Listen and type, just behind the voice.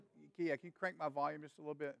key. Can you crank my volume just a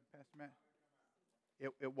little bit, Pastor Matt?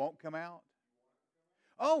 It won't come out?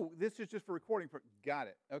 Oh, this is just for recording. Got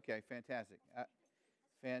it. Okay, fantastic.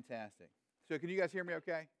 Fantastic. So can you guys hear me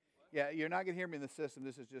okay? Yeah, you're not going to hear me in the system.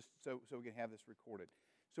 This is just so we can have this recorded.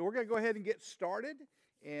 So we're going to go ahead and get started,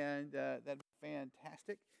 and that'd be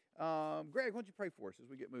fantastic. Greg, why don't you pray for us as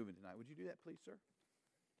we get moving tonight? Would you do that, please, sir?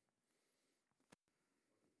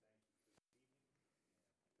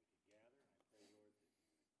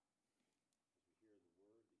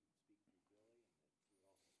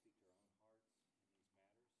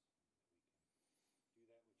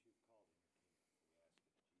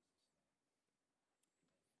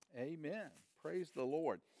 Amen. Praise the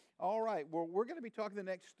Lord. All right, well, we're going to be talking the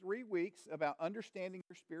next 3 weeks about understanding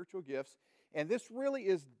your spiritual gifts, and this really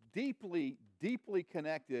is deeply, deeply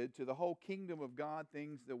connected to the whole Kingdom of God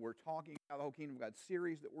things that we're talking about, the whole Kingdom of God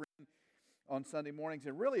series that we're in on Sunday mornings,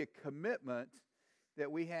 and really a commitment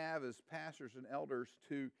that we have as pastors and elders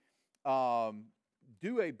to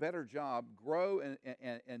do a better job, grow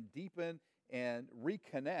and deepen and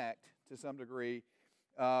reconnect to some degree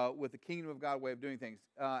with the Kingdom of God way of doing things.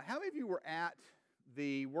 How many of you were at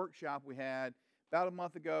the workshop we had about a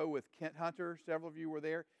month ago with Kent Hunter? Several of you were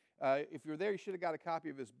there. If you were there, you should have got a copy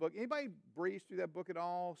of his book. Anybody breezed through that book at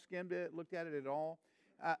all, skimmed it, looked at it at all?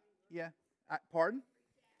 Yeah. Pardon?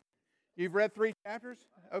 You've read 3 chapters?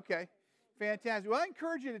 Okay. Fantastic. Well, I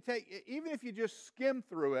encourage you to take, even if you just skim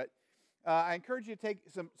through it, I encourage you to take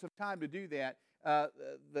some time to do that.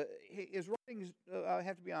 His writings, I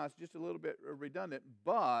have to be honest, just a little bit redundant,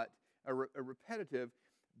 but repetitive,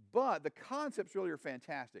 but the concepts really are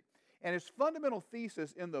fantastic. And his fundamental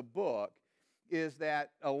thesis in the book is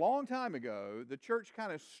that a long time ago, the church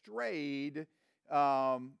kind of strayed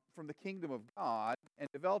from the kingdom of God and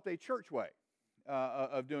developed a church way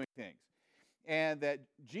of doing things. And that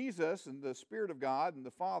Jesus and the Spirit of God and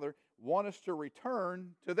the Father want us to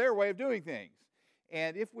return to their way of doing things.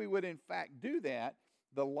 And if we would in fact do that,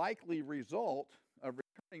 the likely result of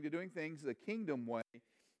returning to doing things the kingdom way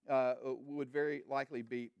would very likely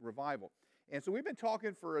be revival. And so we've been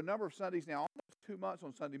talking for a number of Sundays now, almost 2 months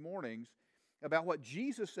on Sunday mornings, about what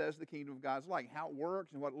Jesus says the kingdom of God is like, how it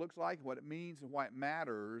works and what it looks like, and what it means and why it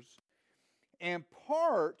matters. And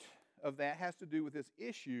part of that has to do with this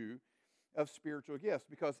issue of spiritual gifts,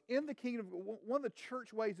 because in the kingdom, one of the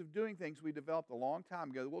church ways of doing things we developed a long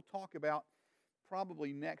time ago that we'll talk about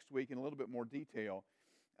probably next week in a little bit more detail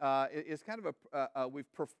is kind of we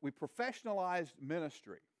professionalized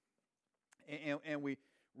ministry, and we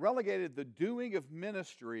relegated the doing of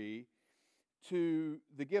ministry to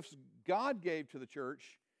the gifts God gave to the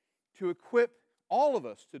church to equip all of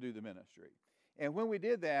us to do the ministry. And when we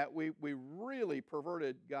did that, we really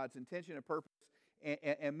perverted God's intention and purpose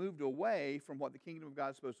and moved away from what the kingdom of God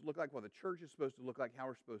is supposed to look like, what the church is supposed to look like, how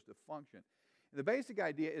we're supposed to function. And the basic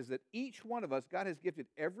idea is that each one of us, God has gifted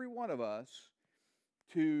every one of us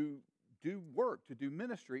to do work, to do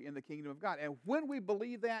ministry in the kingdom of God. And when we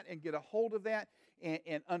believe that and get a hold of that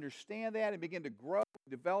and understand that and begin to grow,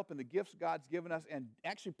 develop in the gifts God's given us and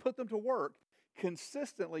actually put them to work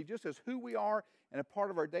consistently just as who we are and a part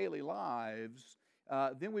of our daily lives,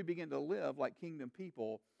 then we begin to live like kingdom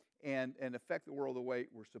people and affect the world the way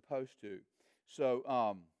we're supposed to.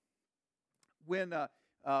 So when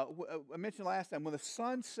I mentioned last time, when the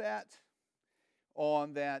sun set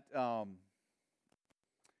on that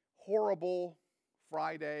horrible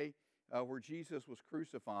Friday where Jesus was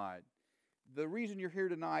crucified, the reason you're here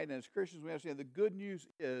tonight, and as Christians we understand, the good news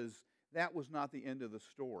is that was not the end of the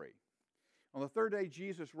story. On the 3rd day,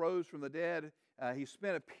 Jesus rose from the dead. He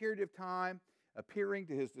spent a period of time appearing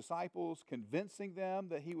to his disciples, convincing them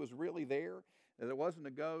that he was really there, that it wasn't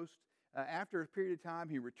a ghost. After a period of time,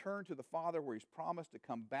 he returned to the Father where he's promised to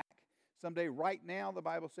come back someday. Right now, the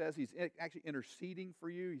Bible says he's actually interceding for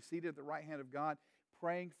you. He's seated at the right hand of God,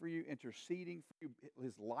 praying for you, interceding for you.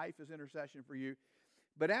 His life is intercession for you.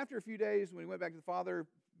 But after a few days, when he went back to the Father,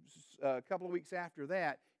 a couple of weeks after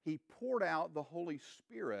that, he poured out the Holy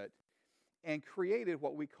Spirit and created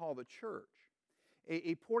what we call the church.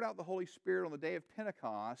 He poured out the Holy Spirit on the day of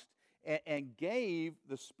Pentecost and gave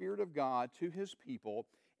the Spirit of God to his people.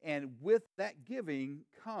 And with that giving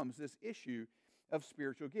comes this issue of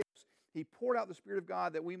spiritual gifts. He poured out the Spirit of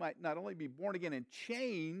God that we might not only be born again and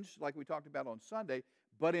changed, like we talked about on Sunday,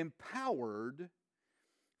 but empowered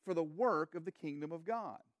for the work of the kingdom of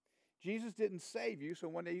God. Jesus didn't save you so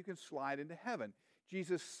one day you can slide into heaven.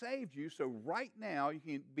 Jesus saved you so right now you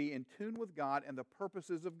can be in tune with God and the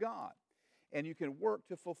purposes of God. And you can work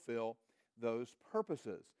to fulfill those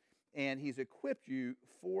purposes. And he's equipped you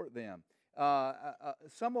for them.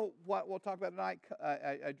 Some of what we'll talk about tonight,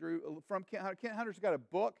 I drew from Kent Hunter. Kent Hunter's got a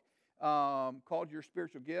book called Your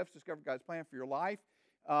Spiritual Gifts, Discover God's Plan for Your Life.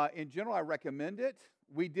 In general, I recommend it.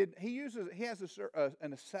 He has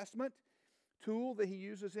an assessment tool that he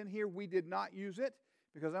uses in here. We did not use it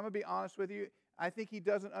because I'm going to be honest with you. I think he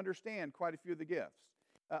doesn't understand quite a few of the gifts.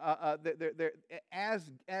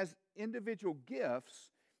 As individual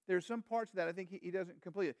gifts, there's some parts of that I think he doesn't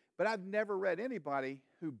complete it. But I've never read anybody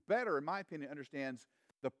who better, in my opinion, understands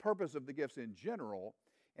the purpose of the gifts in general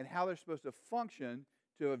and how they're supposed to function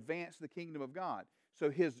to advance the kingdom of God. So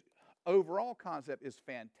his overall concept is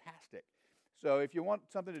fantastic. So if you want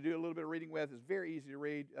something to do a little bit of reading with, it's very easy to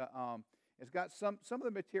read. It's got some of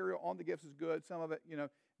the material on the gifts is good, some of it,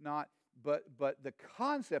 not. But the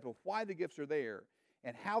concept of why the gifts are there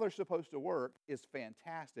and how they're supposed to work is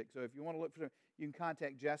fantastic. So if you want to look for them, you can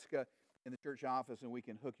contact Jessica in the church office and we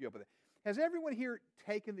can hook you up with it. Has everyone here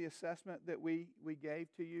taken the assessment that we gave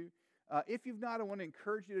to you? If you've not, I want to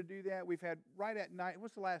encourage you to do that. We've had right at night.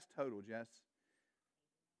 What's the last total, Jess?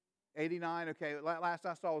 89. Okay, last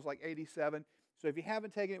I saw was like 87. So if you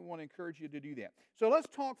haven't taken it, we want to encourage you to do that. So let's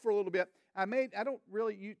talk for a little bit. I don't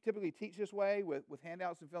really typically teach this way with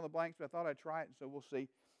handouts and fill in the blanks, but I thought I'd try it, and so we'll see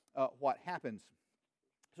what happens.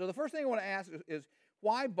 So the first thing I want to ask is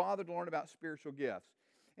why bother to learn about spiritual gifts?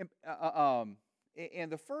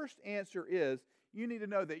 And the first answer is you need to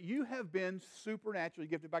know that you have been supernaturally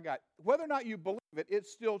gifted by God. Whether or not you believe it,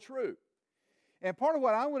 it's still true. And part of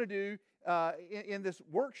what I want to do in this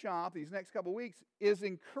workshop these next couple of weeks is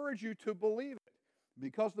encourage you to believe it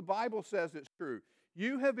because the Bible says it's true.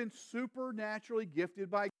 You have been supernaturally gifted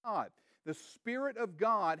by God. The Spirit of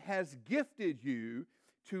God has gifted you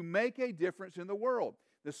to make a difference in the world.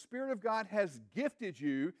 The Spirit of God has gifted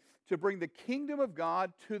you to bring the kingdom of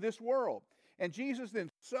God to this world. And Jesus then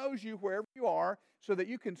sows you wherever you are so that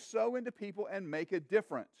you can sow into people and make a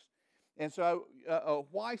difference. And so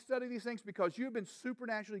why study these things? Because you've been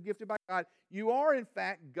supernaturally gifted by God. You are, in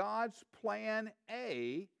fact, God's plan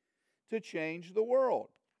A to change the world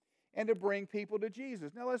and to bring people to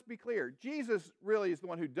Jesus. Now, let's be clear. Jesus really is the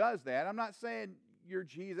one who does that. I'm not saying you're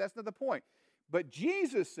Jesus. That's not the point. But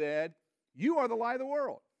Jesus said, you are the light of the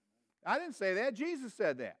world. I didn't say that. Jesus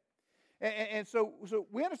said that. And so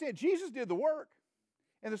we understand Jesus did the work,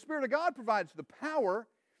 and the Spirit of God provides the power,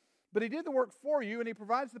 but He did the work for you, and He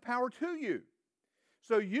provides the power to you.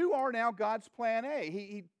 So you are now God's plan A.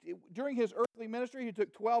 He during His earthly ministry, He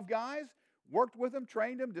took 12 guys, worked with them,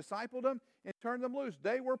 trained them, discipled them, and turned them loose.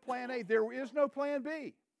 They were plan A. There is no plan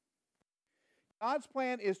B. God's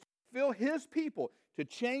plan is to fill His people, to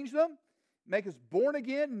change them, make us born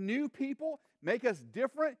again, new people, make us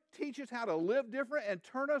different, teach us how to live different, and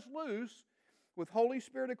turn us loose with Holy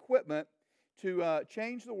Spirit equipment to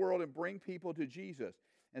change the world and bring people to Jesus.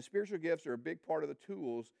 And spiritual gifts are a big part of the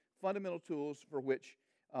tools, fundamental tools for which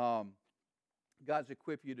God's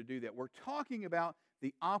equipped you to do that. We're talking about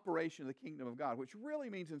the operation of the kingdom of God, which really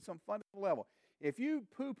means in some fundamental level. If you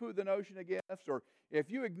poo-poo the notion of gifts, or if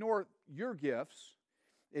you ignore your gifts,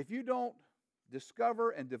 if you don't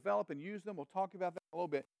discover and develop and use them, we'll talk about that a little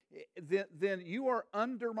bit, then you are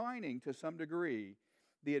undermining to some degree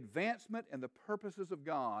the advancement and the purposes of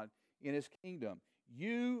God in His kingdom.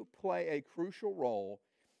 You play a crucial role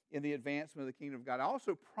in the advancement of the kingdom of God. I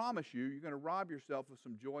also promise you're going to rob yourself of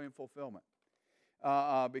some joy and fulfillment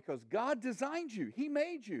because God designed you. He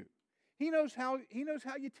made you. He knows how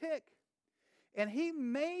you tick. And He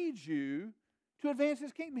made you to advance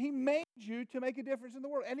His kingdom. He made you to make a difference in the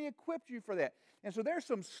world, and He equipped you for that. And so there's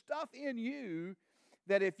some stuff in you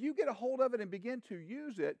that if you get a hold of it and begin to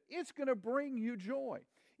use it, it's going to bring you joy.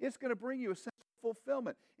 It's going to bring you a sense of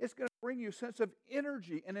fulfillment. It's going to bring you a sense of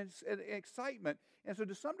energy and excitement. And so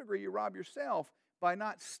to some degree, you rob yourself by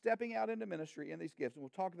not stepping out into ministry in these gifts. And we'll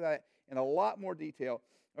talk about that in a lot more detail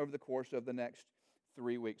over the course of the next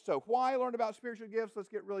 3 weeks. So why learn about spiritual gifts? Let's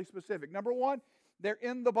get really specific. Number one, they're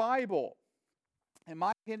in the Bible. And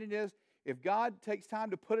my opinion is, if God takes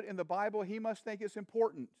time to put it in the Bible, He must think it's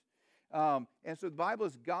important. And so the Bible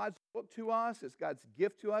is God's book to us. It's God's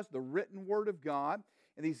gift to us, the written Word of God.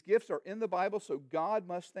 And these gifts are in the Bible, so God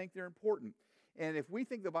must think they're important. And if we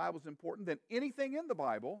think the Bible is important, then anything in the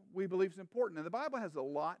Bible we believe is important. And the Bible has a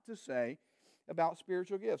lot to say about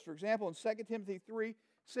spiritual gifts. For example, in 2 Timothy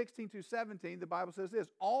 3:16-17, the Bible says this: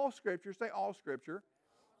 all Scripture, say all Scripture.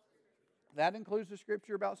 That includes the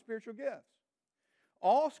Scripture about spiritual gifts.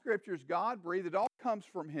 All Scripture is God-breathed. It all comes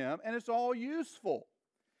from Him, and it's all useful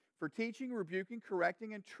for teaching, rebuking,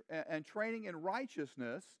 correcting, and training in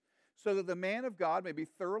righteousness, so that the man of God may be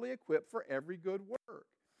thoroughly equipped for every good work.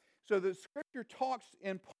 So the Scripture talks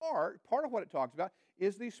in part of what it talks about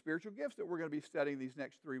is these spiritual gifts that we're going to be studying these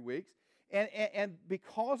next 3 weeks. And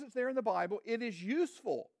because it's there in the Bible, it is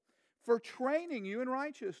useful for training you in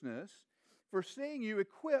righteousness, for seeing you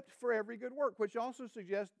equipped for every good work, which also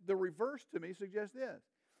suggests, the reverse to me suggests this.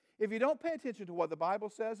 If you don't pay attention to what the Bible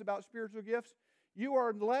says about spiritual gifts, you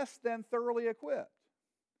are less than thoroughly equipped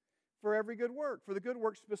for every good work, for the good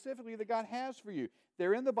work specifically that God has for you.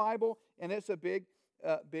 They're in the Bible, and it's a big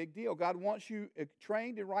deal. God wants you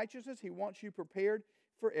trained in righteousness. He wants you prepared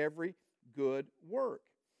for every good work.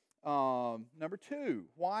 Number 2,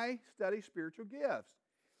 why study spiritual gifts?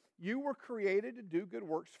 You were created to do good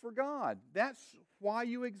works for God. That's why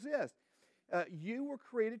you exist. You were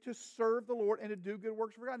created to serve the Lord and to do good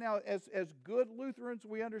works for God. Now, as good Lutherans,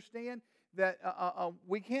 we understand that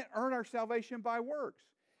we can't earn our salvation by works.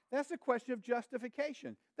 That's a question of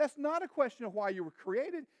justification. That's not a question of why you were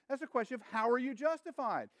created. That's a question of how are you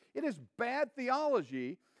justified. It is bad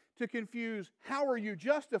theology to confuse how are you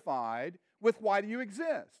justified with why do you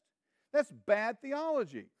exist. That's bad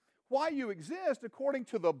theology. Why you exist, according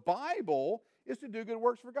to the Bible, is to do good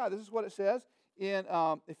works for God. This is what it says in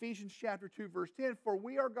Ephesians chapter 2, verse 10. For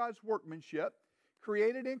we are God's workmanship,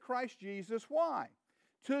 created in Christ Jesus. Why?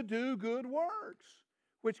 To do good works,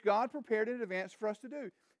 which God prepared in advance for us to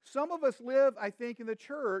do. Some of us live, I think, in the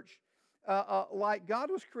church like God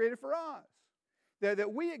was created for us.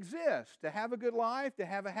 That we exist to have a good life, to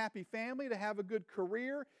have a happy family, to have a good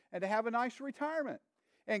career, and to have a nice retirement.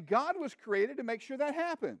 And God was created to make sure that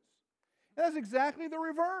happens. And that's exactly the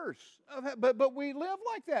reverse. But we live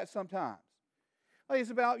like that sometimes. Like it's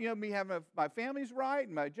about, me having my family's right,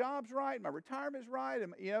 and my job's right, and my retirement's right,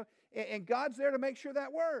 and God's there to make sure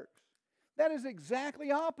that works. That is exactly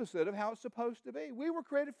opposite of how it's supposed to be. We were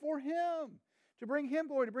created for Him, to bring Him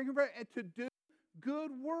glory, to bring Him praise, and to do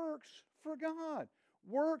good works for God.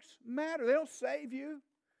 Works matter. They don't save you.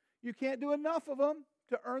 You can't do enough of them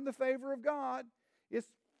to earn the favor of God. It's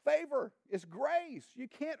favor. It's grace. You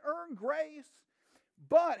can't earn grace.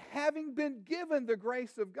 But having been given the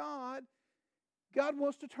grace of God, God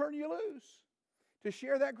wants to turn you loose, to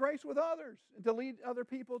share that grace with others, and to lead other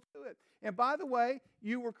people to it. And by the way,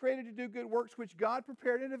 you were created to do good works which God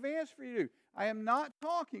prepared in advance for you to do.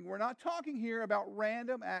 We're not talking here about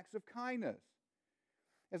random acts of kindness.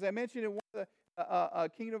 As I mentioned in one of the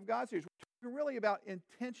Kingdom of God series, we're talking really about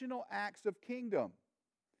intentional acts of kingdom.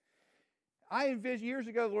 I envisioned years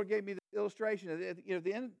ago, the Lord gave me the illustration. At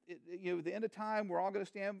the end of time, we're all going to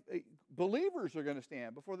stand, believers are going to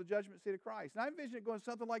stand before the judgment seat of Christ. And I envision it going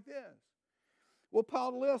something like this. We'll pull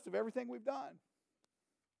out a list of everything we've done.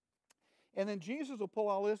 And then Jesus will pull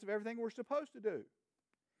out a list of everything we're supposed to do.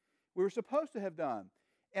 We were supposed to have done.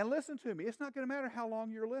 And listen to me, it's not going to matter how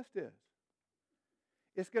long your list is.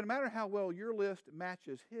 It's going to matter how well your list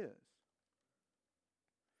matches His.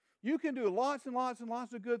 You can do lots and lots and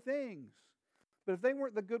lots of good things, but if they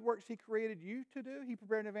weren't the good works He created you to do, He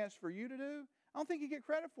prepared in advance for you to do, I don't think you get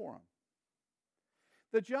credit for them.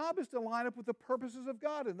 The job is to line up with the purposes of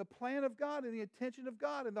God and the plan of God and the intention of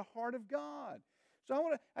God and the heart of God.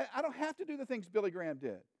 So I don't have to do the things Billy Graham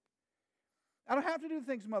did. I don't have to do the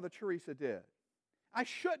things Mother Teresa did. I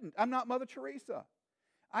shouldn't. I'm not Mother Teresa.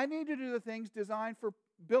 I need to do the things designed for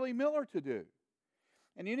Billy Miller to do.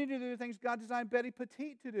 And you need to do the things God designed Betty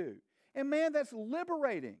Petite to do. And man, that's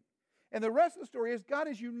liberating. And the rest of the story is God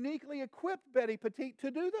has uniquely equipped Betty Petite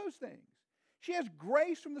to do those things. She has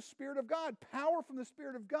grace from the Spirit of God, power from the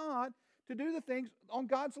Spirit of God to do the things on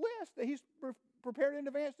God's list that He's prepared in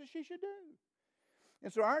advance that she should do.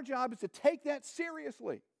 And so our job is to take that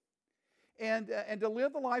seriously and to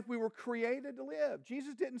live the life we were created to live.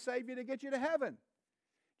 Jesus didn't save you to get you to heaven.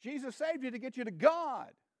 Jesus saved you to get you to God.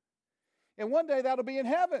 And one day that'll be in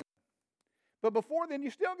heaven. But before then, you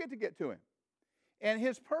still get to Him. And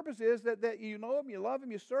His purpose is that you know Him, you love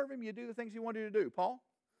Him, you serve Him, you do the things He wanted you to do. Paul?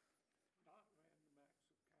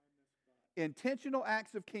 Intentional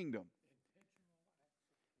acts of kingdom.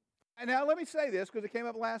 And now let me say this, because it came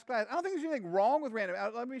up last class. I don't think there's anything wrong with random.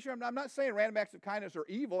 Let me be sure. I'm not saying random acts of kindness are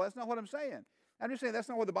evil. That's not what I'm saying. I'm just saying that's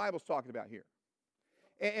not what the Bible's talking about here.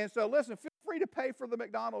 And so listen, feel free to pay for the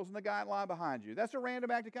McDonald's and the guy in line behind you. That's a random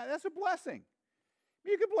act of kindness. That's a blessing.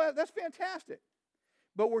 You can bless. That's fantastic.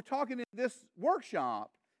 But we're talking in this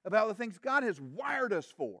workshop about the things God has wired us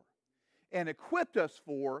for and equipped us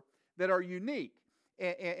for that are unique.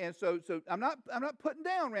 And so I'm not putting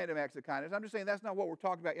down random acts of kindness. I'm just saying that's not what we're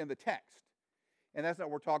talking about in the text. And that's not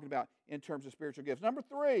what we're talking about in terms of spiritual gifts. Number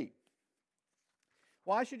 3,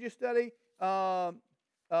 why should you study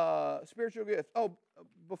spiritual gifts? Oh,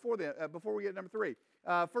 before we get to number 3.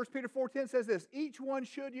 1 Peter 4:10 says this, each one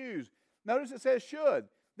should use. Notice it says should.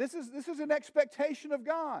 This is an expectation of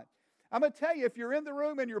God. I'm going to tell you, if you're in the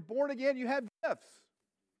room and you're born again, you have gifts.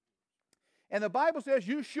 And the Bible says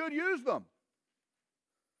you should use them.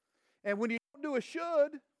 And when you don't do a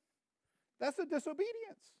should, that's a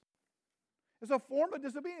disobedience. It's a form of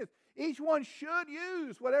disobedience. Each one should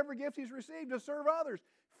use whatever gift he's received to serve others,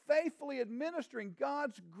 faithfully administering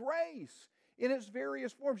God's grace in its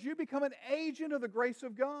various forms. You become an agent of the grace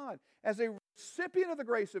of God. As a recipient of the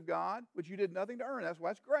grace of God, which you did nothing to earn, that's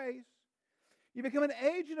why it's grace, you become an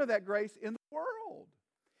agent of that grace in the world.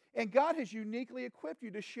 And God has uniquely equipped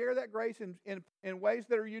you to share that grace in ways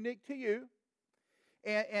that are unique to you.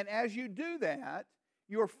 And as you do that,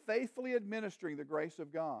 you are faithfully administering the grace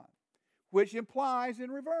of God, which implies in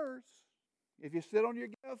reverse, if you sit on your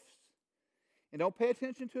gifts and don't pay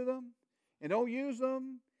attention to them and don't use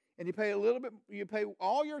them, and you pay a little bit,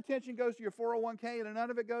 all your attention goes to your 401k and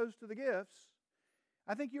none of it goes to the gifts,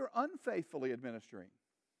 I think you're unfaithfully administering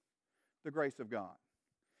the grace of God.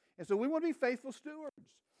 And so we want to be faithful stewards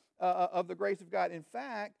of the grace of God. In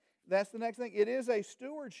fact, that's the next thing. It is a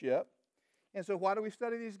stewardship. And so why do we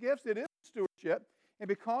study these gifts? It is a stewardship. And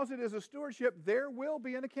because it is a stewardship, there will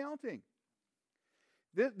be an accounting.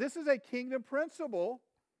 This is a kingdom principle.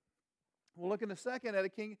 We'll look in a second at a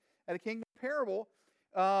kingdom parable,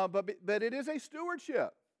 but it is a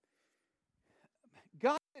stewardship.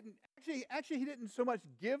 God didn't actually He didn't so much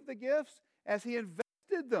give the gifts as He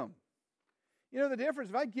invested them. You know the difference.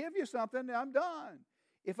 If I give you something, I'm done.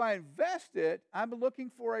 If I invest it, I'm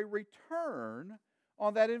looking for a return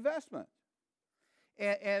on that investment.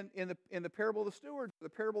 And in the parable of the steward, the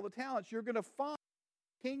parable of the talents, you're going to find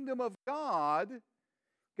the kingdom of God.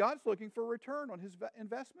 God's looking for a return on His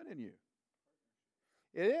investment in you.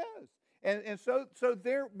 It is. And so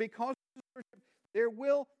there, because there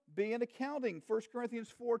will be an accounting. 1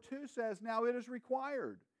 Corinthians 4:2 says, now it is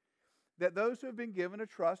required that those who have been given a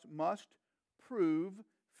trust must prove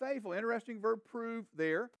faithful. Interesting verb, prove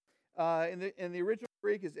there. In the original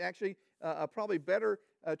Greek is actually probably better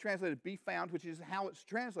translated be found, which is how it's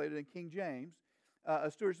translated in King James. A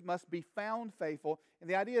steward must be found faithful. And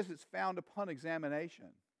the idea is it's found upon examination.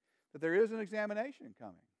 That there is an examination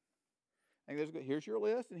coming. And here's your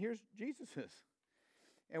list and here's Jesus's.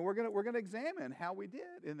 And we're going to examine how we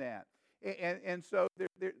did in that. And so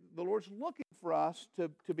the Lord's looking for us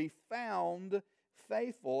to be found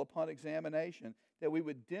faithful upon examination, that we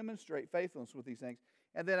would demonstrate faithfulness with these things.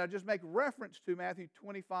 And then I just make reference to Matthew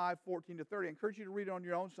 25:14-30. I encourage you to read it on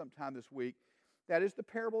your own sometime this week. That is the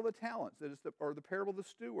parable of the talents, or the parable of the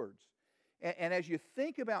stewards. And as you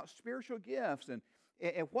think about spiritual gifts and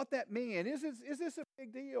what that means, is this a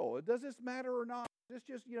big deal? Does this matter or not? Is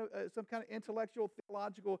this just some kind of intellectual,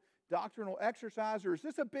 theological, doctrinal exercise, or is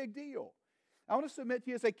this a big deal? I want to submit to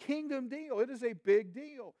you it's a kingdom deal. It is a big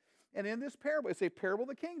deal. And in this parable, it's a parable of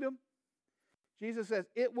the kingdom. Jesus says,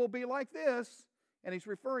 it will be like this. And he's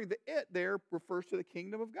referring, the it there refers to the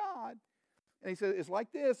kingdom of God. And he says, it's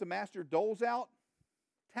like this. A master doles out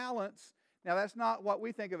talents. Now, that's not what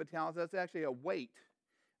we think of a talent. That's actually a weight.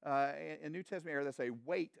 In New Testament era, that's a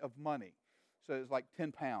weight of money. So it's like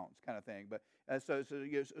 10 pounds kind of thing. But so he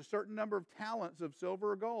gives a certain number of talents of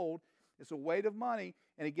silver or gold. It's a weight of money.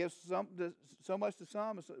 And he gives so much to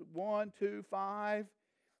some. It's 1, 2, 5.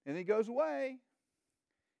 And then he goes away.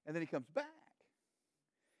 And then he comes back.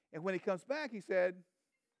 And when he comes back, he said,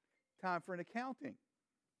 time for an accounting.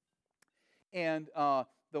 And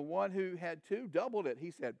the one who had 2 doubled it.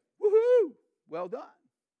 He said, woohoo, well done.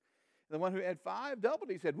 The one who had 5 doubled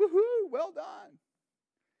it. He said, woohoo, well done.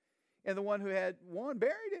 And the one who had 1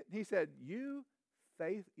 buried it. He said, you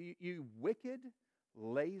wicked,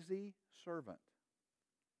 lazy servant.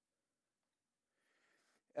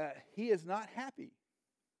 He is not happy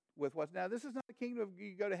with what's now. This is not the kingdom of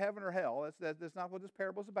you go to heaven or hell. That's not what this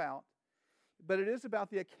parable is about. But it is about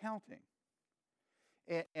the accounting.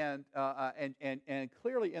 And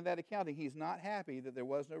clearly in that accounting, he's not happy that there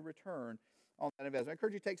was no return on that investment. I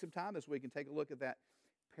encourage you to take some time this week and take a look at that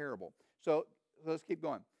parable. So let's keep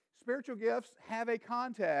going. Spiritual gifts have a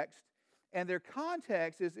context, and their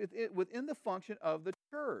context is within the function of the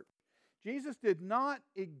church. Jesus did not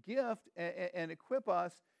gift and equip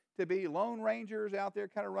us to be lone rangers out there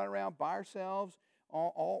kind of running around by ourselves,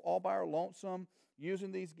 all by our lonesome,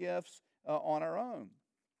 using these gifts on our own.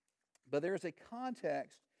 But there is a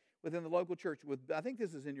context within the local church. I think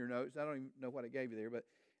this is in your notes. I don't even know what I gave you there, but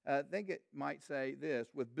I think it might say this.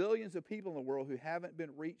 With billions of people in the world who haven't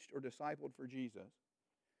been reached or discipled for Jesus,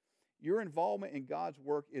 your involvement in God's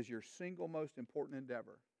work is your single most important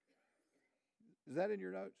endeavor. Is that in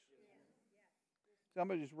your notes? Yeah. So I'm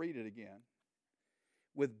going to just read it again.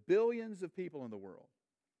 With billions of people in the world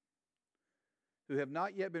who have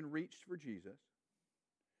not yet been reached for Jesus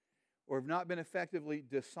or have not been effectively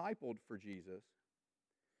discipled for Jesus,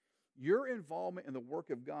 your involvement in the work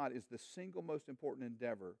of God is the single most important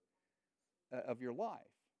endeavor of your life.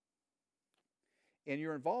 And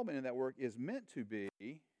your involvement in that work is meant to be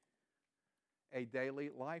a daily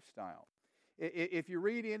lifestyle. If you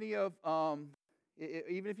read any of,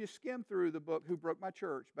 even if you skim through the book Who Broke My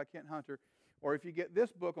Church by Kent Hunter, or if you get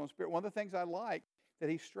this book on spirit, one of the things I like that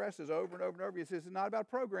he stresses over and over and over, he says it's not about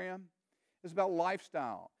program, it's about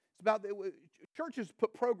lifestyle. It's about, churches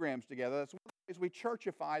put programs together. That's one of the ways we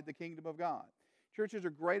churchified the kingdom of God. Churches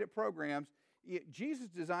are great at programs. Jesus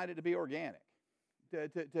designed it to be organic,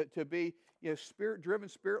 to be spirit-driven,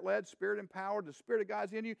 spirit-led, spirit-empowered. The Spirit of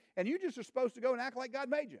God's in you, and you just are supposed to go and act like God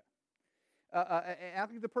made you.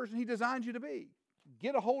 Act like the person He designed you to be.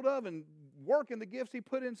 Get a hold of and work in the gifts He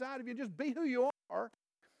put inside of you and just be who you are.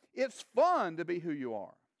 It's fun to be who you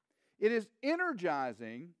are. It is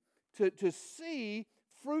energizing to see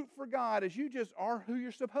fruit for God as you just are who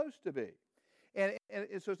you're supposed to be. And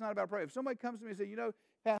so it's not about prayer. If somebody comes to me and says,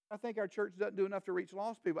 Pastor, I think our church doesn't do enough to reach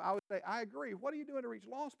lost people, I would say, I agree. What are you doing to reach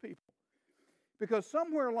lost people? Because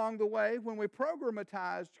somewhere along the way, when we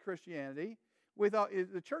programatized Christianity, we thought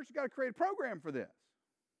the church has got to create a program for this.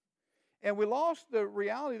 And we lost the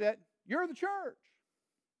reality that you're the church.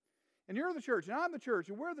 And you're the church, and I'm the church,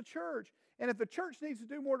 and we're the church. And if the church needs to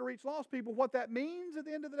do more to reach lost people, what that means at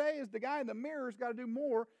the end of the day is the guy in the mirror has got to do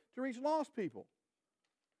more to reach lost people.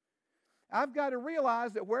 I've got to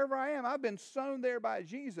realize that wherever I am, I've been sown there by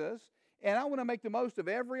Jesus, and I want to make the most of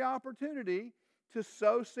every opportunity to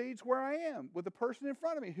sow seeds where I am with the person in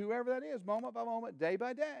front of me, whoever that is, moment by moment, day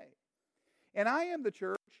by day. And I am the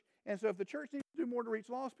church, and so if the church needs to do more to reach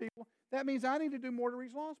lost people, that means I need to do more to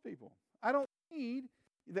reach lost people. I don't need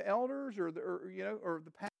the elders or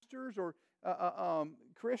the pastors or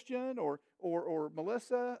Christian or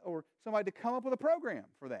Melissa or somebody to come up with a program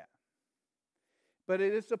for that. But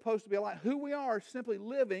it is supposed to be a lot. Who we are, simply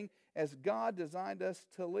living as God designed us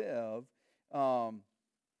to live.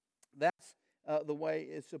 That's the way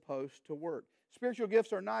it's supposed to work. Spiritual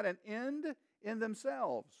gifts are not an end in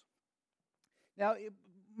themselves. Now,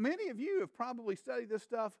 many of you have probably studied this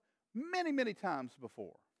stuff many, many times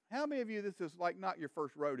before. How many of you, this is like not your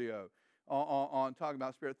first rodeo on talking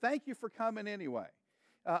about spirit? Thank you for coming anyway.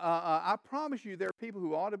 I promise you there are people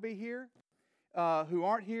who ought to be here who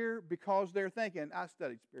aren't here because they're thinking, I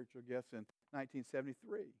studied spiritual gifts in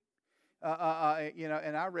 1973.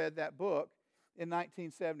 And I read that book in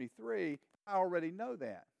 1973. I already know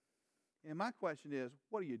that. And my question is,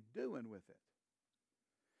 what are you doing with it?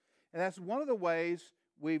 And that's one of the ways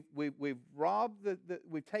we've robbed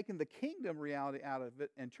we've taken the kingdom reality out of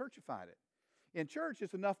it and churchified it. In church,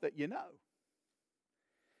 it's enough that you know.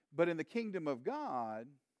 But in the kingdom of God,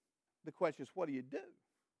 the question is, what do you do?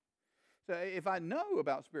 So if I know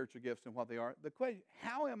about spiritual gifts and what they are, the question,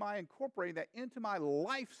 how am I incorporating that into my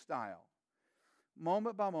lifestyle,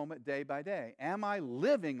 moment by moment, day by day? Am I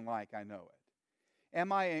living like I know it?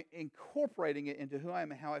 Am I incorporating it into who I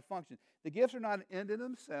am and how I function? The gifts are not an end in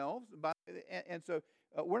themselves, and so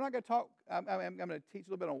we're not going to talk. I'm going to teach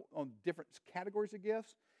a little bit on different categories of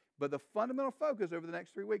gifts, but the fundamental focus over the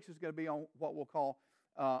next 3 weeks is going to be on what we'll call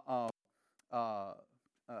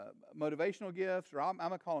motivational gifts, or I'm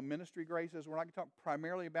going to call them ministry graces. We're not going to talk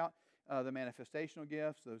primarily about the manifestational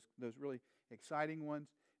gifts, those really exciting ones.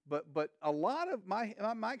 But a lot of my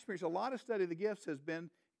experience, a lot of study of the gifts has been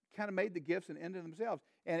kind of made the gifts an end in themselves.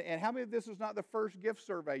 And how many of this is not the first gift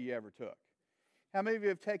survey you ever took? How many of you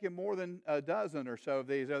have taken more than a dozen or so of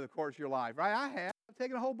these over the course of your life? Right? I have. I've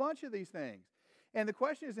taken a whole bunch of these things. And the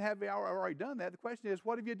question is, have you already done that? The question is,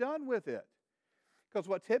 what have you done with it? Because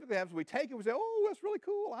what typically happens, we take it, we say, oh, that's really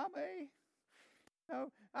cool,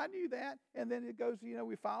 I knew that. And then it goes,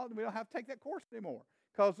 we followed, and we don't have to take that course anymore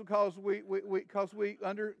because we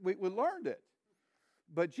learned it.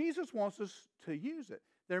 But Jesus wants us to use it.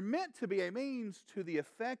 They're meant to be a means to the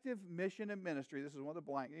effective mission and ministry. This is one of the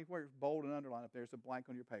blank. Anywhere it's bold and underlined up there, it's a blank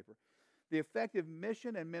on your paper. The effective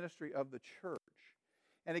mission and ministry of the church.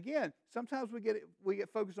 And again, sometimes we get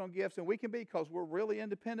focused on gifts, and we can be because we're really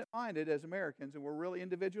independent-minded as Americans, and we're really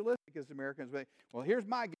individualistic as Americans. Well, here's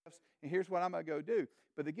my gifts, and here's what I'm going to go do.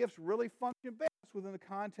 But the gifts really function best within the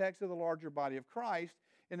context of the larger body of Christ,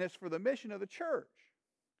 and it's for the mission of the church.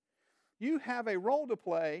 You have a role to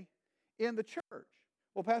play in the church.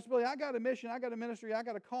 Well, Pastor Billy, I got a mission, I got a ministry, I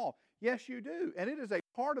got a call. Yes, you do. And it is a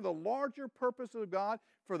part of the larger purpose of God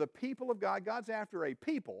for the people of God. God's after a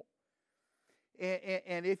people.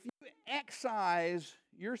 And if you excise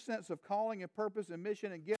your sense of calling and purpose and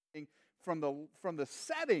mission and gifting from the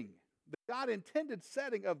setting, the God-intended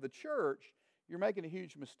setting of the church, you're making a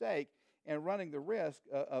huge mistake and running the risk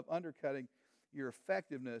of undercutting your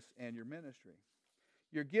effectiveness and your ministry.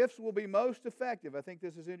 Your gifts will be most effective, I think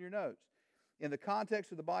this is in your notes, in the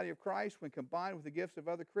context of the body of Christ when combined with the gifts of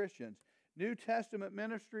other Christians. New Testament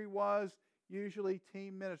ministry was usually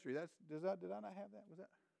team ministry. Did I not have that? Was that?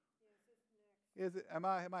 Is it? Am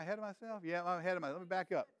I ahead of myself? Yeah, I'm ahead of myself. Let me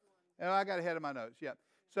back up. Oh, I got ahead of my notes. Yeah.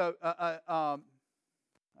 So, am I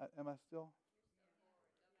still?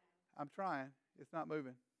 I'm trying. It's not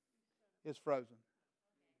moving. It's frozen.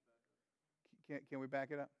 Can we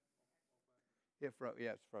back it up? Yeah, it's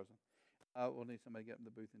frozen. We'll need somebody to get up in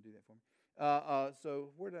the booth and do that for me.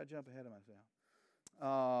 So where did I jump ahead of myself?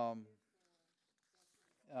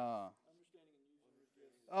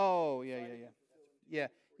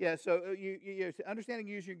 Yeah. So you understanding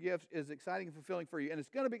and using your gifts is exciting and fulfilling for you, and it's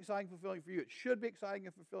going to be exciting and fulfilling for you. It should be exciting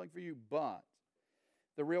and fulfilling for you, but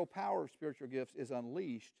the real power of spiritual gifts is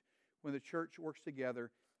unleashed when the church works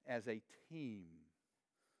together as a team.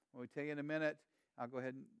 When we tell you in a minute, I'll go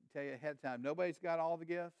ahead and tell you ahead of time. Nobody's got all the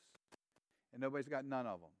gifts, and nobody's got none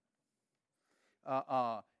of them.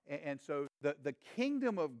 And so the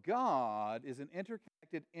kingdom of God is an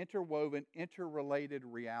interconnected, interwoven, interrelated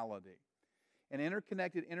reality. An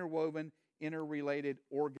interconnected, interwoven, interrelated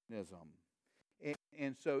organism.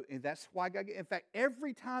 And that's why God, in fact,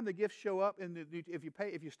 every time the gifts show up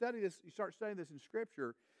if you study this, you start studying this in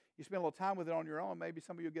Scripture, you spend a little time with it on your own, maybe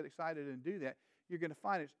some of you will get excited and do that, you're going to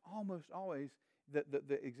find it's almost always the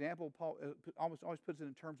example Paul almost always puts it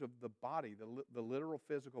in terms of the body, the literal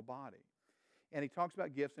physical body. And he talks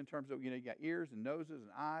about gifts in terms of, you got ears and noses and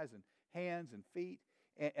eyes and hands and feet,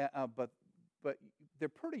 but they're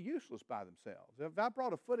pretty useless by themselves. If I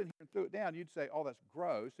brought a foot in here and threw it down, you'd say, oh, that's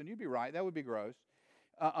gross, and you'd be right, that would be gross.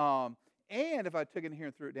 And if I took it in here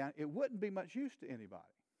and threw it down, it wouldn't be much use to anybody.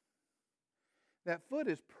 That foot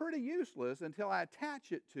is pretty useless until I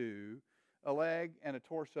attach it to a leg and a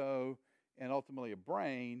torso and ultimately a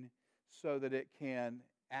brain so that it can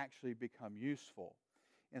actually become useful.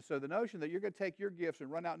 And so the notion that you're going to take your gifts and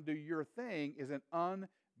run out and do your thing is an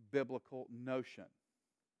unbiblical notion.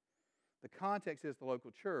 The context is the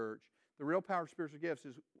local church. The real power of spiritual gifts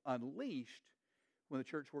is unleashed when the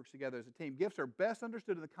church works together as a team. Gifts are best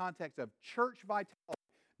understood in the context of church vitality,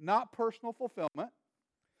 not personal fulfillment.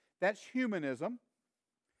 That's humanism.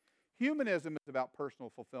 Humanism is about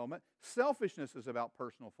personal fulfillment. Selfishness is about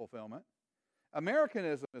personal fulfillment.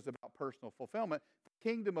 Americanism is about personal fulfillment. The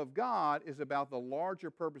kingdom of God is about the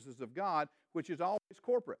larger purposes of God, which is always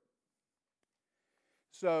corporate.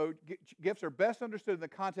 So gifts are best understood in the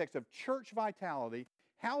context of church vitality.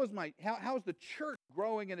 How is the church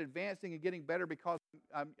growing and advancing and getting better because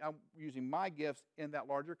I'm using my gifts in that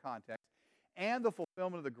larger context, and the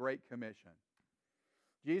fulfillment of the Great Commission.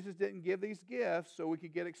 Jesus didn't give these gifts so we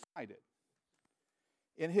could get excited.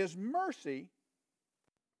 In His mercy,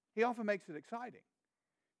 He often makes it exciting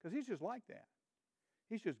because He's just like that.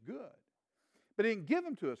 He's just good. But He didn't give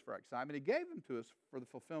them to us for excitement. He gave them to us for the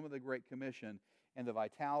fulfillment of the Great Commission and the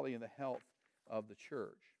vitality and the health of the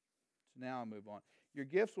church. So now I'll move on. Your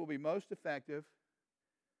gifts will be most effective.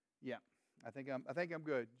 Yeah, I think I'm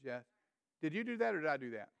good, Jess. Did you do that or did I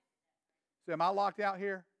do that? So am I locked out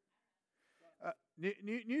here?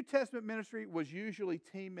 New Testament ministry was usually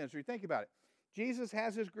team ministry. Think about it. Jesus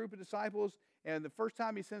has His group of disciples, and the first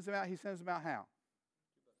time He sends them out how?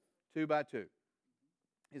 2 by 2.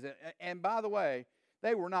 And by the way,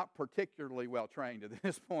 they were not particularly well trained at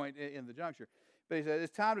this point in the juncture. But He said,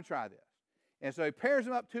 it's time to try this. And so He pairs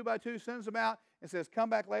them up 2 by 2, sends them out, and says, come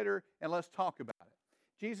back later and let's talk about it.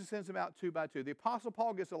 Jesus sends them out 2 by 2. The Apostle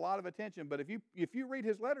Paul gets a lot of attention, but if you read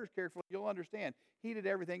his letters carefully, you'll understand he did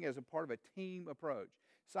everything as a part of a team approach.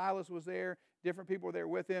 Silas was there. Different people were there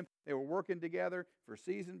with him. They were working together for a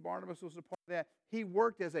season. Barnabas was a part of that. He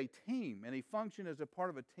worked as a team, and he functioned as a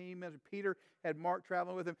part of a team. Peter had Mark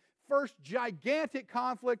traveling with him. First gigantic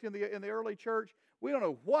conflict in the early church. We don't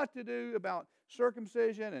know what to do about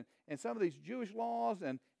circumcision and some of these Jewish laws,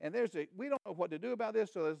 and we don't know what to do about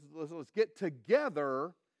this, so let's get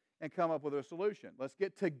together and come up with a solution. Let's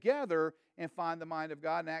get together and find the mind of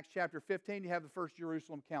God. In Acts chapter 15, you have the First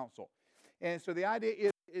Jerusalem Council. And so the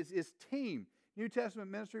idea is team. New Testament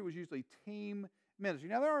ministry was usually team ministry.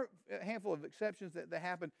 Now, there are a handful of exceptions that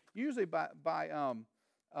happen, usually by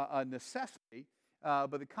a necessity,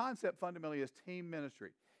 but the concept fundamentally is team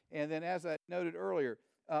ministry. And then, as I noted earlier,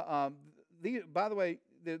 by the way,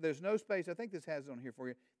 there's no space. I think this has it on here for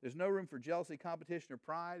you. There's no room for jealousy, competition, or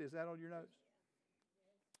pride. Is that on your notes?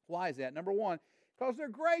 Why is that? Number one, because they're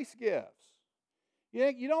grace gifts.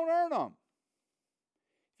 You don't earn them.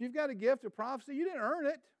 If you've got a gift of prophecy, you didn't earn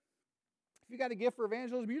it. If you got a gift for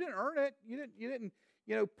evangelism, you didn't earn it. You didn't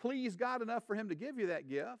please God enough for Him to give you that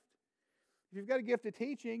gift. If you've got a gift of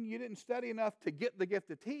teaching, you didn't study enough to get the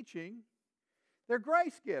gift of teaching. They're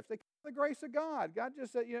grace gifts. They come the grace of God. God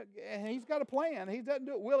just said, and He's got a plan. He doesn't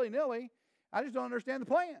do it willy-nilly. I just don't understand the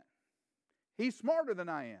plan. He's smarter than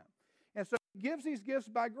I am. And so He gives these gifts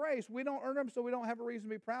by grace. We don't earn them, so we don't have a reason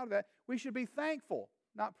to be proud of that. We should be thankful,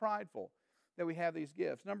 not prideful, that we have these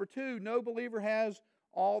gifts. Number 2, no believer has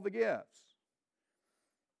all the gifts.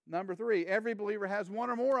 Number 3, every believer has one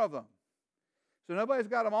or more of them. So nobody's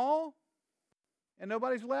got them all, and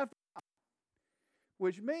nobody's left out.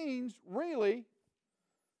 Which means, really,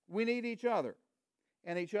 we need each other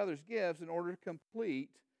and each other's gifts in order to complete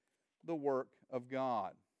the work of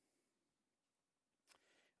God.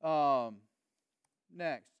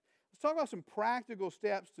 Next, let's talk about some practical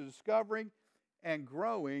steps to discovering and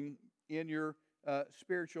growing in your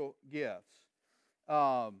spiritual gifts.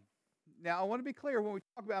 Now, I want to be clear when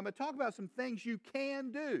I'm going to talk about some things you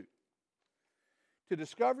can do to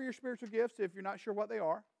discover your spiritual gifts if you're not sure what they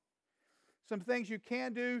are. Some things you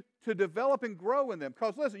can do to develop and grow in them.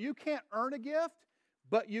 Because listen, you can't earn a gift,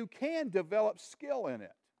 but you can develop skill in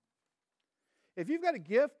it. If you've got a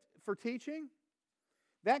gift for teaching,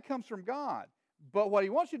 that comes from God. But what He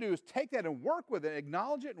wants you to do is take that and work with it,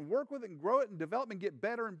 acknowledge it and work with it and grow it and develop and get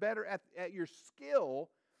better and better at your skill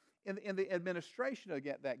in the administration of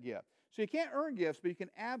that gift. So you can't earn gifts, but you can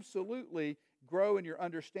absolutely grow in your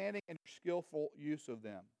understanding and your skillful use of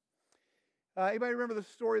them. Anybody remember the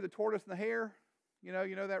story of the tortoise and the hare? You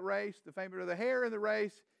know that race? The famous the hare in the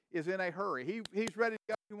race is in a hurry. He's ready to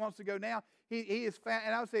go. He wants to go now. He is fat,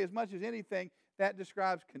 and I would say as much as anything, that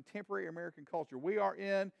describes contemporary American culture. We are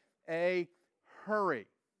in a hurry.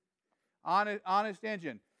 Honest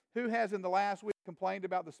engine. Who has in the last week complained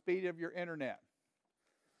about the speed of your internet?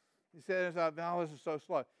 He says, oh, this is so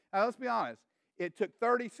slow. Now, let's be honest. It took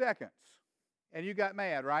 30 seconds, and you got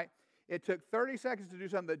mad, right? It took 30 seconds to do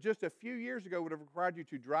something that just a few years ago would have required you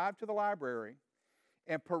to drive to the library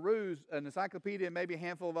and peruse an encyclopedia and maybe a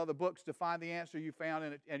handful of other books to find the answer you found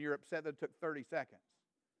in it, and you're upset that it took 30 seconds.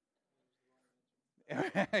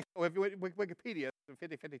 With Wikipedia, it's a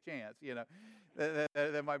 50-50 chance,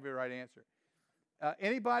 that might be the right answer.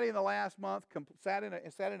 Anybody in the last month sat in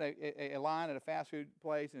a line at a fast food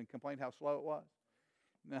place and complained how slow it was?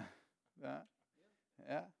 No.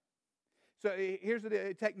 Yeah. So here's the deal.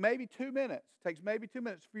 It takes maybe 2 minutes. It takes maybe 2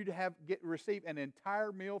 minutes for you to receive an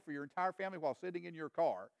entire meal for your entire family while sitting in your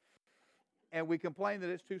car, and we complain that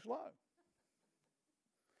it's too slow.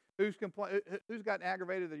 Who's gotten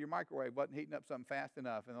aggravated that your microwave wasn't heating up something fast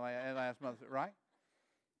enough in the last month, right?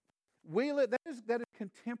 That is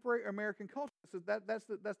contemporary American culture. That's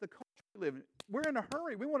the culture we live in. We're in a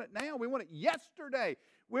hurry. We want it now. We want it yesterday.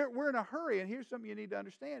 We're in a hurry, and here's something you need to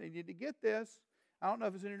understand. You need to get this. I don't know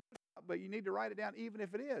if it's in your notes, but you need to write it down, even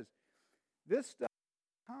if it is. This stuff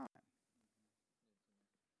takes time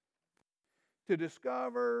to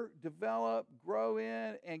discover, develop, grow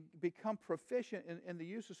in, and become proficient in the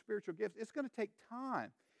use of spiritual gifts. It's going to take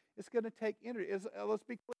time. It's going to take energy. Let's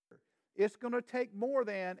be clear. It's going to take more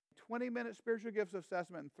than a 20-minute spiritual gifts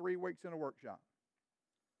assessment and 3 weeks in a workshop.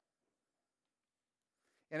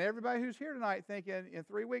 And everybody who's here tonight thinking, in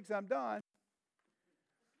 3 weeks I'm done,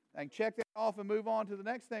 I can check that off and move on to the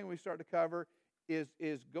next thing we start to cover, is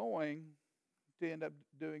going to end up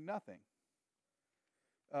doing nothing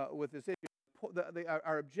with this issue.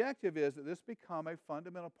 Our objective is that this become a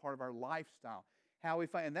fundamental part of our lifestyle. How we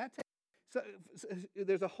find, and that takes, so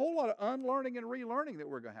there's a whole lot of unlearning and relearning that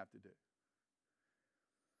we're going to have to do.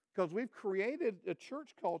 Because we've created a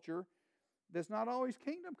church culture that's not always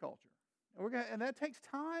kingdom culture. And that takes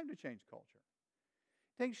time to change culture.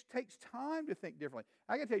 It takes time to think differently.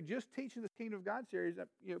 I got to tell you, just teaching this Kingdom of God series,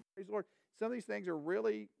 praise the Lord, some of these things are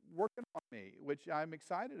really working on me, which I'm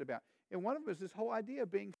excited about. And one of them is this whole idea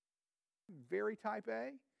of being very type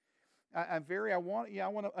A. I want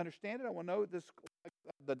to understand it. I want to know this.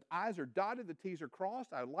 The I's are dotted, the T's are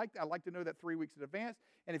crossed. I like to know that 3 weeks in advance.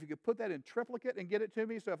 And if you could put that in triplicate and get it to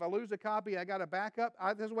me, so if I lose a copy, I got a backup.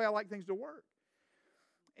 This is the way I like things to work.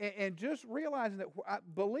 And just realizing that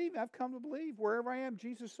I've come to believe wherever I am,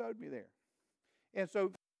 Jesus sowed me there. And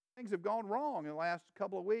so things have gone wrong in the last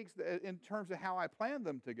couple of weeks in terms of how I planned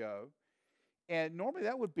them to go. And normally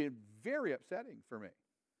that would be very upsetting for me.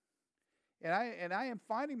 And I am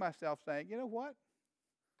finding myself saying, you know what?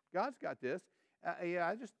 God's got this. He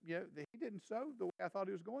didn't sow the way I thought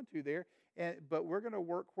he was going to there. But we're going to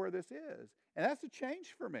work where this is. And that's a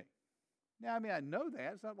change for me. Now, I know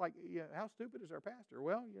that. It's not like, how stupid is our pastor?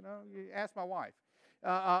 Well, you ask my wife.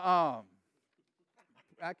 I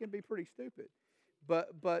can be pretty stupid. But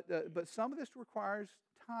some of this requires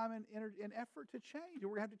time and effort to change. And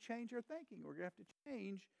we're going to have to change our thinking. We're going to have to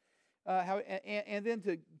change and then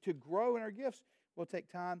to grow in our gifts will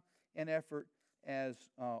take time and effort as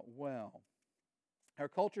well. Our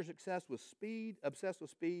culture's obsessed with speed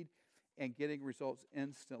and getting results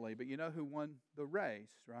instantly. But you know who won the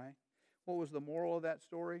race, right? What was the moral of that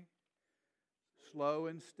story? Slow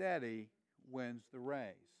and steady wins the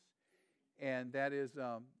race. And that's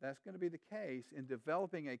going to be the case in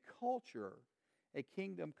developing a culture, a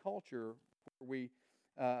kingdom culture, where we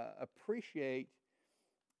appreciate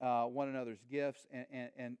one another's gifts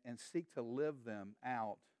and seek to live them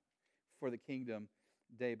out for the kingdom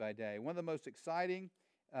day by day. One of the most exciting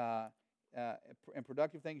and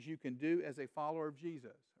productive things you can do as a follower of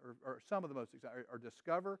Jesus, or some of the most exciting, are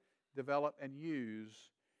discover, develop, and use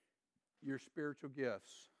your spiritual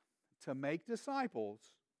gifts to make disciples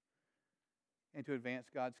and to advance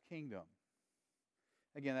God's kingdom.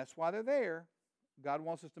 Again, that's why they're there. God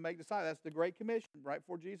wants us to make disciples. That's the Great Commission. Right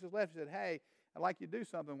before Jesus left, He said, hey, I'd like you to do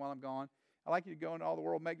something while I'm gone. I'd like you to go into all the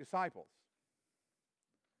world and make disciples.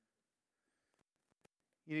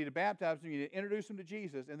 You need to baptize them, you need to introduce them to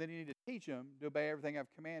Jesus, and then you need to teach them to obey everything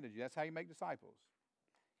I've commanded you. That's how you make disciples.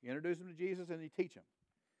 You introduce them to Jesus, and you teach them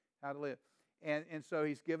how to live. And so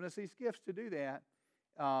He's given us these gifts to do that.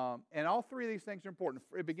 And all three of these things are important.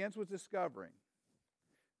 It begins with discovering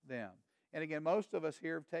them. And again, most of us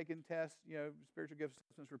here have taken tests, spiritual gift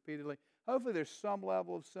assessments repeatedly. Hopefully there's some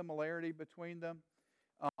level of similarity between them.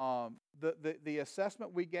 The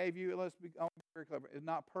assessment we gave you, let's be very clear, is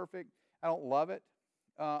not perfect. I don't love it.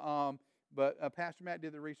 But Pastor Matt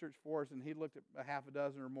did the research for us, and he looked at a half a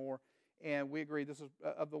dozen or more, and we agreed this is,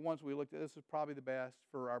 of the ones we looked at, this is probably the best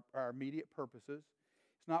for our immediate purposes.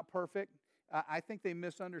 It's not perfect. I think they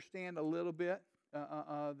misunderstand a little bit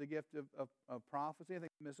the gift of prophecy. I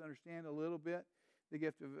think they misunderstand a little bit the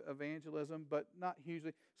gift of evangelism, but not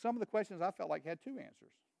hugely. Some of the questions I felt like had two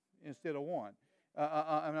answers instead of one.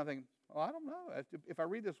 And I'm thinking, well, I don't know. If I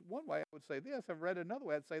read this one way, I would say this. If I read it another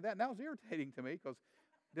way, I'd say that. And that was irritating to me because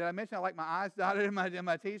did I mention I like my I's dotted and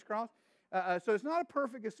my T's crossed? So it's not a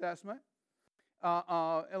perfect assessment.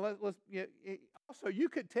 And also, you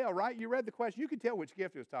could tell, right? You read the question. You could tell which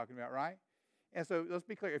gift it was talking about, right? And so let's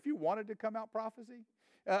be clear. If you wanted to come out prophecy,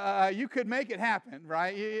 you could make it happen,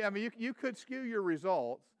 right? You could skew your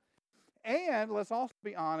results. And let's also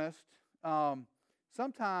be honest.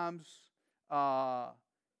 Sometimes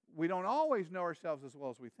we don't always know ourselves as well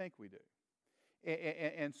as we think we do.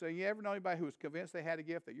 And so you ever know anybody who was convinced they had a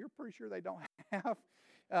gift that you're pretty sure they don't have?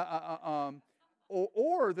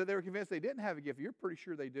 Or that they were convinced they didn't have a gift, you're pretty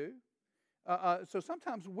sure they do. So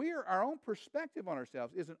sometimes our own perspective on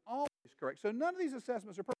ourselves isn't always correct. So none of these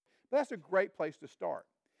assessments are perfect, but that's a great place to start.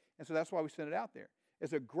 And so that's why we send it out there.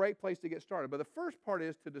 It's a great place to get started. But the first part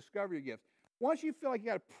is to discover your gifts. Once you feel like you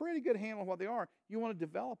got a pretty good handle on what they are, you want to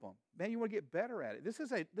develop them. Man, you want to get better at it. This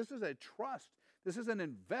is a trust. This is an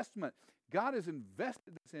investment. God has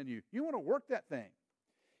invested this in you. You want to work that thing.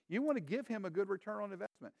 You want to give Him a good return on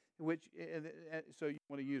investment, so you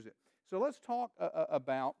want to use it. So let's talk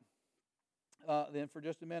about then for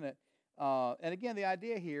just a minute. And again, the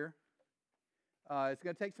idea here, it's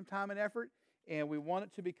going to take some time and effort, and we want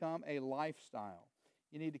it to become a lifestyle.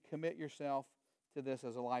 You need to commit yourself to this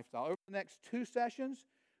as a lifestyle. Over the next 2 sessions,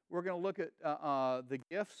 we're going to look at the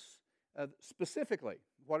gifts specifically.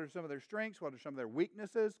 What are some of their strengths? What are some of their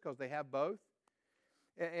weaknesses? Because they have both.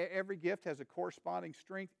 Every gift has a corresponding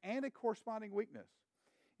strength and a corresponding weakness.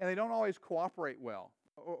 And they don't always cooperate well,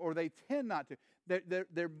 or they tend not to.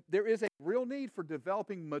 There is a real need for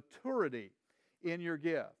developing maturity in your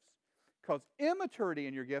gifts, because immaturity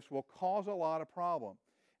in your gifts will cause a lot of problem.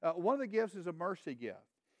 One of the gifts is a mercy gift,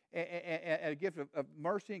 a gift of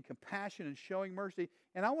mercy and compassion and showing mercy.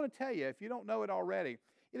 And I want to tell you, if you don't know it already,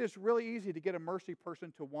 it is really easy to get a mercy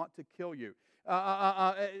person to want to kill you.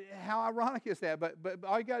 How ironic is that? But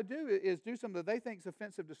all you got to do is do something that they think is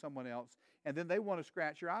offensive to someone else, and then they want to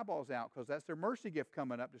scratch your eyeballs out because that's their mercy gift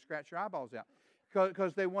coming up, to scratch your eyeballs out,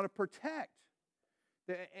 because they want to protect.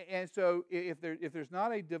 And so if there's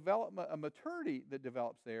not a maturity that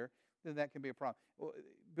develops there, then that can be a problem. Well,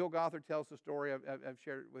 Bill Gothard tells the story. I've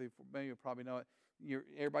shared it with you. Many of you probably know it.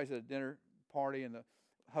 Everybody's at a dinner party, and the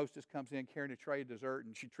hostess comes in carrying a tray of dessert,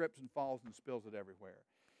 and she trips and falls and spills it everywhere.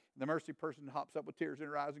 The mercy person hops up with tears in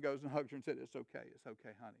her eyes and goes and hugs her and says, "It's okay,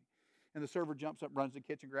 honey." And the server jumps up, runs to the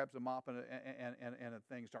kitchen, grabs a mop and a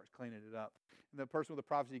thing, starts cleaning it up. And the person with the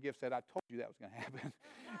prophecy gift said, "I told you that was going to happen."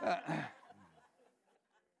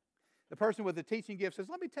 The person with the teaching gift says,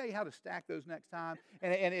 "Let me tell you how to stack those next time.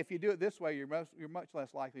 And if you do it this way, you're much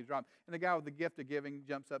less likely to drop." And the guy with the gift of giving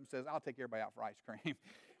jumps up and says, "I'll take everybody out for ice cream."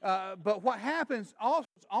 But what happens,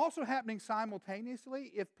 also happening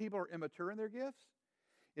simultaneously if people are immature in their gifts,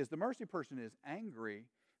 is the mercy person is angry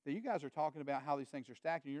that you guys are talking about how these things are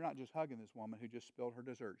stacked, and you're not just hugging this woman who just spilled her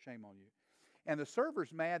dessert. Shame on you. And the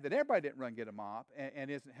server's mad that everybody didn't run get a mop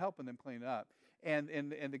and isn't helping them clean up. And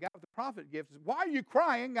the guy with the prophet gift says, why are you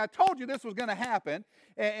crying? I told you this was going to happen.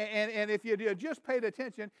 And if you had just paid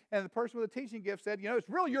attention, and the person with the teaching gift said, it's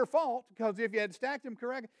really your fault, because if you had stacked them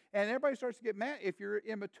correctly, and everybody starts to get mad if you're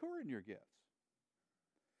immature in your gifts.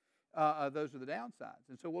 Those are the downsides.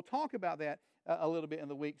 And so we'll talk about that a little bit in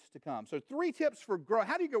the weeks to come. So 3 tips for growth.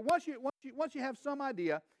 How do you go? Once you have some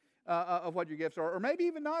idea of what your gifts are, or maybe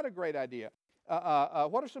even not a great idea,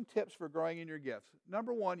 what are some tips for growing in your gifts?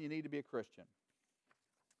 Number 1, you need to be a Christian.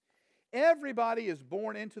 Everybody is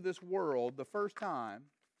born into this world the first time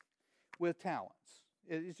with talents.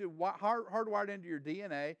 It's hardwired into your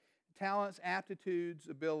DNA. Talents, aptitudes,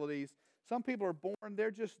 abilities. Some people are born,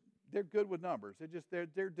 they're good with numbers.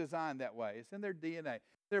 They're designed that way. It's in their DNA.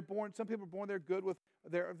 Some people are born,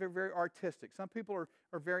 they're very artistic. Some people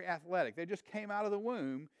are very athletic. They just came out of the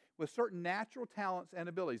womb with certain natural talents and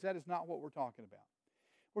abilities. That is not what we're talking about.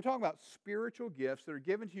 We're talking about spiritual gifts that are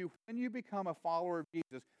given to you when you become a follower of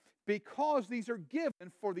Jesus, because these are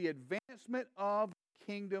given for the advancement of the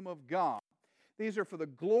kingdom of God. These are for the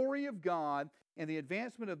glory of God and the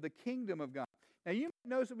advancement of the kingdom of God. Now, you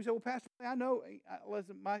might notice that we say, well, Pastor, I know,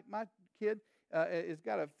 listen, my kid has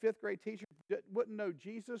got a 5th grade teacher, wouldn't know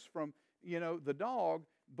Jesus from, the dog,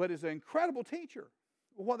 but is an incredible teacher.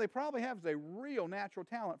 Well, what they probably have is a real natural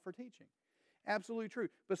talent for teaching. Absolutely true.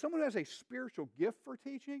 But someone who has a spiritual gift for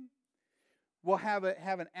teaching will have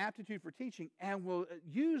an aptitude for teaching and will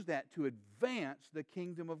use that to advance the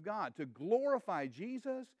kingdom of God, to glorify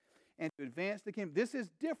Jesus and to advance the kingdom. This is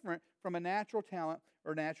different from a natural talent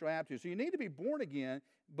or natural aptitude. So you need to be born again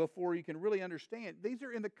before you can really understand. These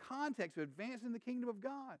are in the context of advancing the kingdom of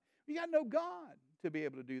God. You got to know God to be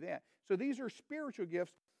able to do that. So these are spiritual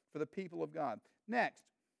gifts for the people of God. Next,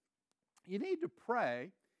 you need to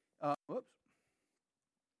pray.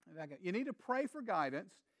 You need to pray for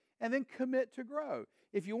guidance and then commit to grow.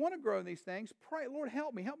 If you want to grow in these things, pray, Lord,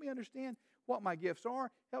 help me. Help me understand what my gifts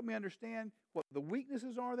are. Help me understand what the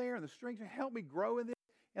weaknesses are there and the strengths. Help me grow in this.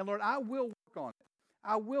 And Lord, I will work on it.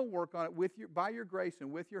 I will work on it by your grace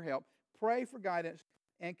and with your help. Pray for guidance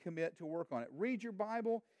and commit to work on it. Read your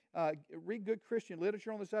Bible. Read good Christian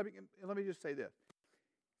literature on the subject. And let me just say this.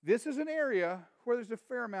 This is an area where there's a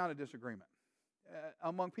fair amount of disagreement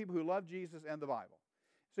among people who love Jesus and the Bible.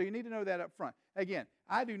 So you need to know that up front. Again,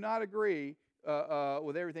 I do not agree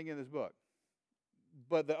with everything in this book.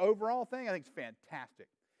 But the overall thing I think is fantastic.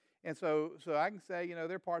 And so I can say,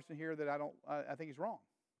 there are parts in here that I think he's wrong.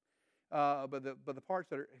 But the parts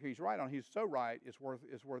that he's right on, he's so right, it's worth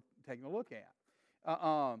taking a look at.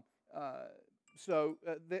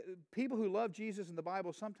 The people who love Jesus and the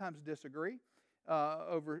Bible sometimes disagree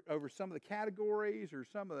over some of the categories or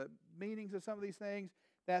some of the meanings of some of these things.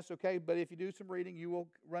 That's okay, but if you do some reading, you will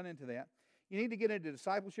run into that. You need to get into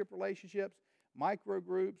discipleship relationships, micro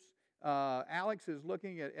groups. Alex is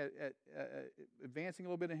looking at advancing a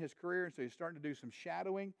little bit in his career, and so he's starting to do some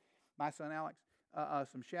shadowing. My son Alex,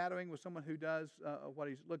 some shadowing with someone who does what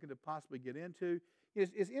he's looking to possibly get into.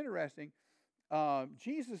 It's interesting.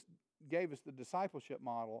 Jesus gave us the discipleship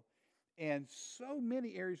model, and so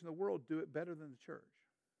many areas in the world do it better than the church.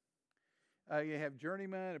 You have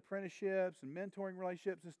journeyman apprenticeships and mentoring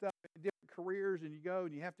relationships and stuff, different careers, and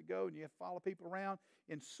you have to follow people around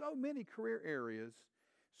in so many career areas.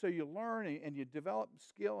 So you learn and you develop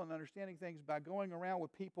skill and understanding things by going around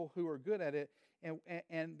with people who are good at it.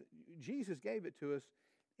 And Jesus gave it to us,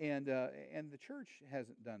 and the church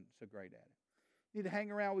hasn't done so great at it. You need to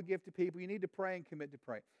hang around with gifted people. You need to pray and commit to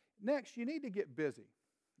pray. Next, you need to get busy.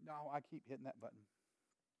 No, I keep hitting that button.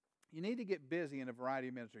 You need to get busy in a variety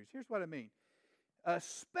of ministries. Here's what I mean.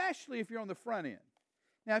 Especially if you're on the front end.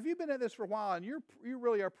 Now, if you've been at this for a while and you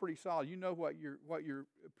really are pretty solid, you know what your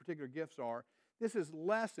particular gifts are. This is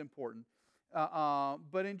less important.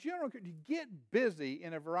 But in general, you get busy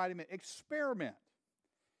in a variety of experiment.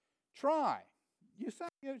 Try. Go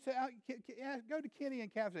to Kenny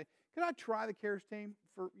and Kathy and say, can I try the CARES team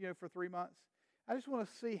for 3 months? I just want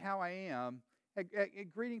to see how I am at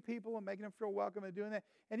greeting people and making them feel welcome and doing that.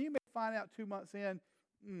 And you may find out 2 months in,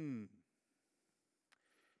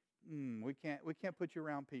 we can't put you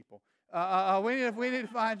around people. We need to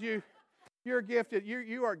find you. You're gifted.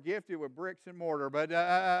 You are gifted with bricks and mortar. But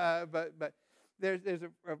there's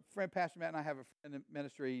a friend, Pastor Matt, and I have a friend in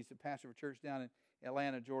ministry. He's a pastor of a church down in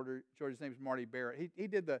Atlanta, Georgia. His name is Marty Barrett. He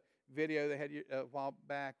did the video they had a while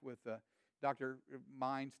back with Dr.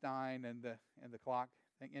 Meinstein and the clock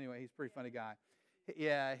thing. Anyway, he's a pretty funny guy.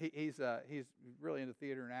 Yeah, he's really into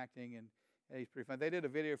theater and acting, And he's pretty funny. They did a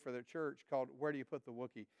video for their church called "Where Do You Put the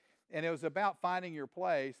Wookiee?" And it was about finding your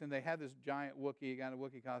place. And they had this giant Wookiee, got a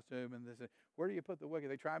Wookiee costume, and they said, "Where do you put the Wookiee?"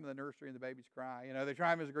 They try him in the nursery, and the babies cry. They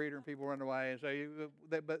try him as a greeter, and people run away. And so,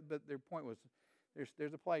 but their point was,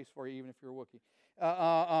 there's a place for you, even if you're a Wookiee.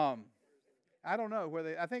 I don't know where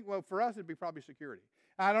they. I think for us it'd be probably security.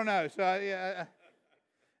 I don't know. So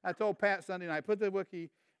I told Pat Sunday night, put the Wookiee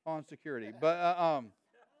on security. But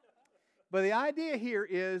the idea here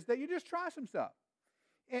is that you just try some stuff.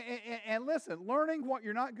 And listen, learning what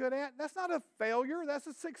you're not good at, that's not a failure, that's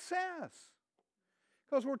a success.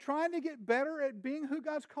 Because we're trying to get better at being who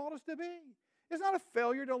God's called us to be. It's not a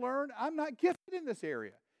failure to learn, I'm not gifted in this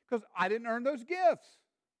area. Because I didn't earn those gifts.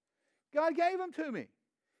 God gave them to me.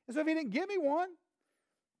 And so if He didn't give me one,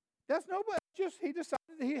 that's nobody. He decided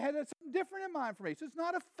that He had something different in mind for me. So it's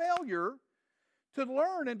not a failure to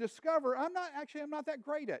learn and discover. I'm not that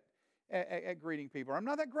great at greeting people. I'm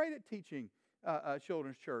not that great at teaching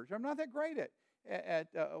children's church. I'm not that great at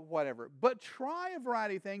whatever. But try a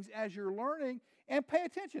variety of things as you're learning and pay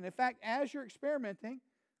attention. In fact, as you're experimenting,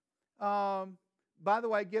 by the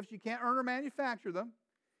way, gifts, you can't earn or manufacture them.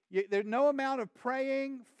 There's no amount of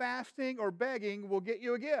praying, fasting, or begging will get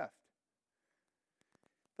you a gift.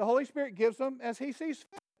 The Holy Spirit gives them as He sees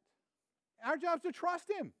fit. Our job is to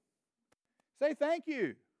trust Him. Say thank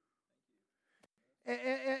you.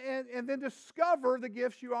 And then discover the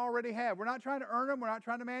gifts you already have. We're not trying to earn them. We're not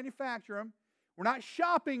trying to manufacture them. We're not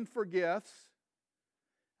shopping for gifts.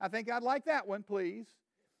 I think I'd like that one, please.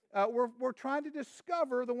 We're trying to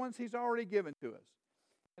discover the ones He's already given to us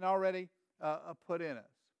and already put in us.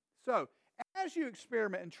 So, as you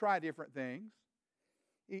experiment and try different things,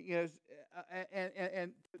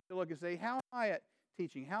 and look and say, how am I at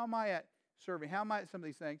teaching? How am I at serving? How am I at some of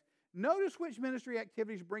these things? Notice which ministry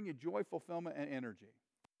activities bring you joy, fulfillment, and energy.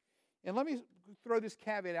 And let me throw this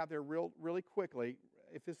caveat out there really quickly.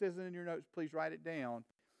 If this isn't in your notes, please write it down.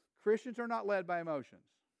 Christians are not led by emotions.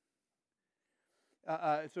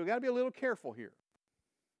 So we've got to be a little careful here.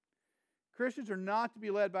 Christians are not to be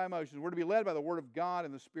led by emotions. We're to be led by the Word of God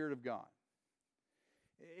and the Spirit of God.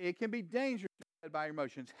 It can be dangerous to be led by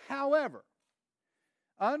emotions. However,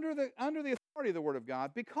 under the authority of the Word of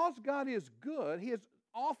God, because God is good, He has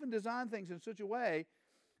often designed things in such a way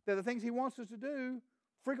that the things He wants us to do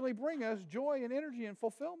frequently bring us joy and energy and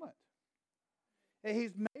fulfillment. And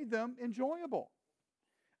He's made them enjoyable.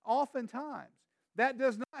 Oftentimes. That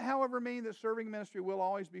does not, however, mean that serving ministry will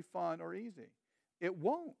always be fun or easy. It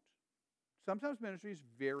won't. Sometimes ministry is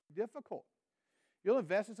very difficult. You'll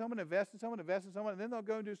invest in someone, and then they'll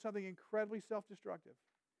go and do something incredibly self-destructive.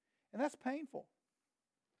 And that's painful.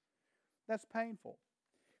 That's painful.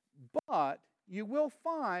 But you will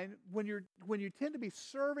find when you tend to be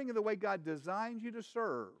serving in the way God designed you to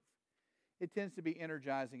serve, it tends to be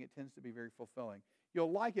energizing. It tends to be very fulfilling.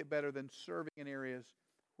 You'll like it better than serving in areas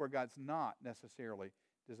where God's not necessarily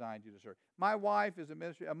designed you to serve. My wife is a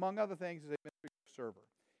ministry, among other things, is a ministry server.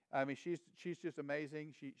 I mean, she's just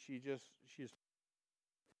amazing. She's,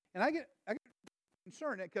 and I get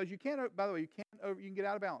concerned because you can't. By the way, you can get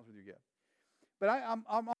out of balance with your gift. But I'm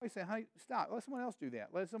always saying, honey, stop. Let someone else do that.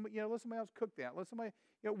 Let somebody else cook that. Let somebody,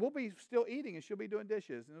 we'll be still eating and she'll be doing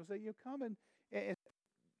dishes. And they'll say, come and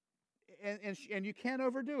you can't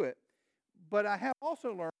overdo it. But I have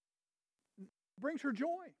also learned it brings her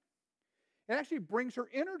joy. It actually brings her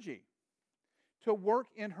energy to work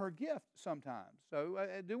in her gift sometimes. So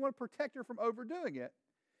I do want to protect her from overdoing it.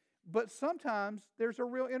 But sometimes there's a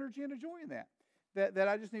real energy and a joy in that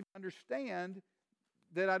I just need to understand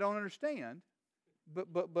that I don't understand. But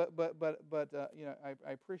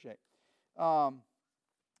I appreciate.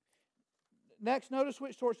 Next, notice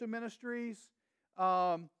which sorts of ministries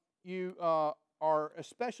you are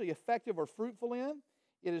especially effective or fruitful in.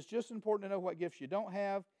 It is just important to know what gifts you don't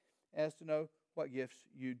have as to know what gifts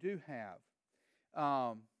you do have.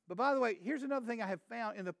 But by the way, here's another thing I have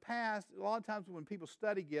found in the past. A lot of times when people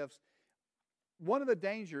study gifts, one of the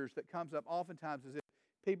dangers that comes up oftentimes is if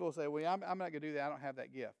people say, well, I'm not going to do that. I don't have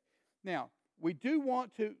that gift. Now, we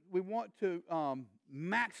want to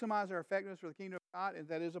maximize our effectiveness for the kingdom of God, and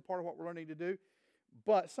that is a part of what we're learning to do.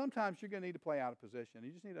 But sometimes you're going to need to play out of position.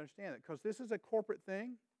 You just need to understand that because this is a corporate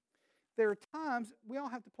thing. There are times we all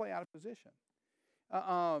have to play out of position.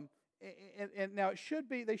 And now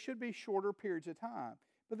they should be shorter periods of time.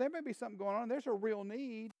 But there may be something going on. There's a real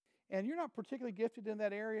need, and you're not particularly gifted in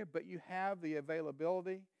that area, but you have the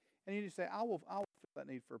availability. And you just say, I will fill that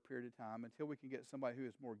need for a period of time until we can get somebody who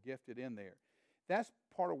is more gifted in there. That's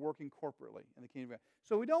part of working corporately in the kingdom of God.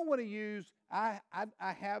 So we don't want to use, I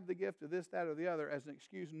have the gift of this, that, or the other as an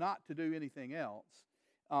excuse not to do anything else.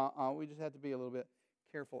 We just have to be a little bit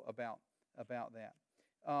careful about about that.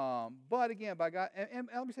 But again, by God, and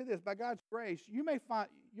let me say this: by God's grace,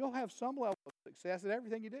 you'll have some level of success at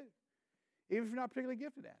everything you do, even if you're not particularly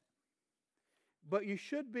gifted at it. But you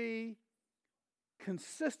should be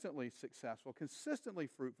consistently successful, consistently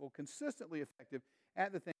fruitful, consistently effective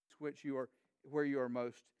at the things where you are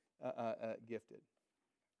most gifted.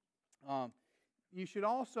 You should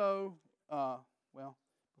also,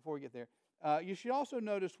 before we get there, you should also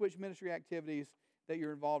notice which ministry activities that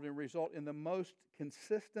you're involved in result in the most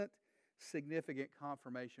consistent, significant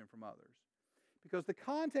confirmation from others. Because the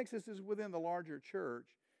context is within the larger church,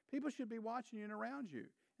 people should be watching you and around you.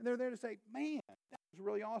 And they're there to say, man, that was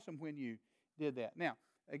really awesome when you did that. Now,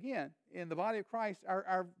 again, in the body of Christ,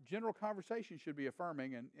 our general conversation should be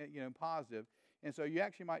affirming and positive. And so you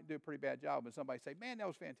actually might do a pretty bad job when somebody say, man, that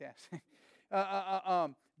was fantastic.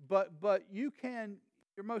 But you can,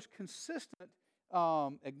 your most consistent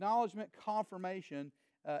acknowledgement, confirmation,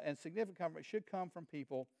 and significant confirmation should come from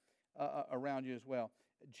people around you as well.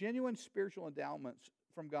 Genuine spiritual endowments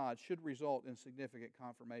from God should result in significant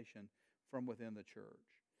confirmation from within the church.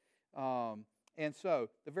 And so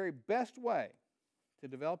the very best way to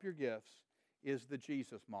develop your gifts is the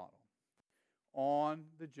Jesus model.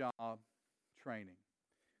 On-the-job training.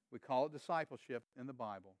 We call it discipleship in the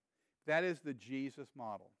Bible. That is the Jesus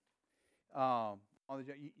model.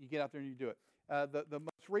 You get out there and you do it. The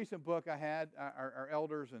most recent book I had, our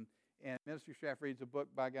elders and ministry staff reads a book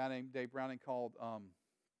by a guy named Dave Browning called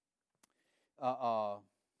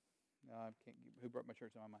who broke my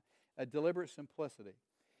shirts on my mind? Deliberate Simplicity.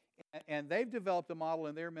 And they've developed a model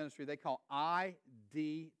in their ministry they call IDTS.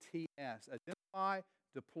 Identify,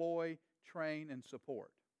 deploy, train, and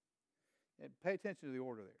support. And pay attention to the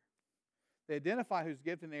order there. They identify who's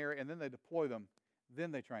gifted in the area, and then they deploy them.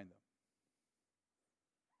 Then they train them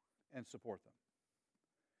and support them.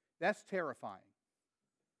 That's terrifying.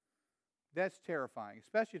 That's terrifying,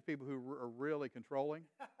 especially to people who are really controlling.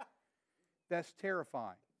 That's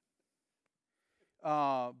terrifying.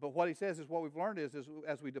 But what he says is what we've learned is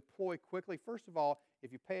as we deploy quickly, first of all,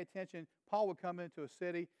 if you pay attention, Paul would come into a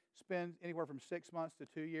city, spend anywhere from 6 months to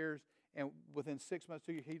 2 years, and within 6 months,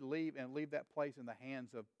 2 years, he'd leave that place in the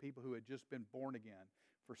hands of people who had just been born again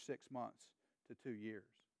for 6 months to 2 years.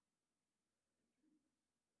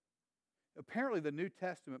 Apparently, the New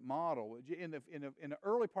Testament model, in the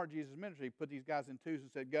early part of Jesus' ministry, put these guys in twos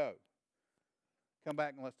and said, go. Come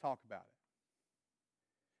back and let's talk about it.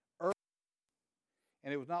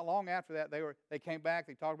 And it was not long after that they came back.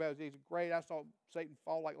 They talked about it. It was great. I saw Satan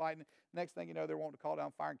fall like lightning. Next thing you know, they're wanting to call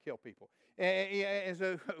down fire and kill people. And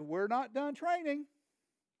so we're not done training,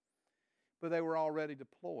 but they were already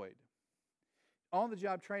deployed.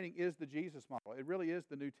 On-the-job training is the Jesus model. It really is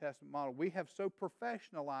the New Testament model. We have so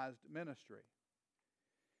professionalized ministry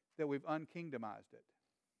that we've unkingdomized it.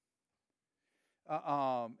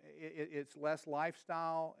 It's less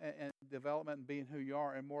lifestyle and development and being who you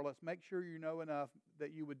are, and more or less make sure you know enough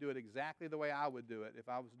that you would do it exactly the way I would do it if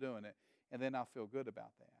I was doing it, and then I'll feel good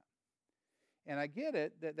about that. And I get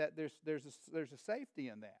it that there's a safety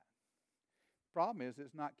in that. Problem is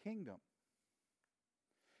it's not kingdom.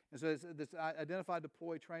 And so this identify,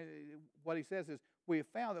 deploy, train. What he says is we have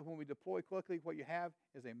found that when we deploy quickly, what you have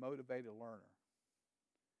is a motivated learner.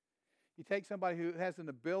 You take somebody who has an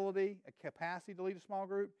ability, a capacity to lead a small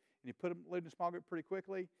group, and you put them leading a small group pretty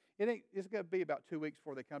quickly, it's going to be about 2 weeks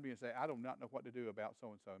before they come to you and say, I do not know what to do about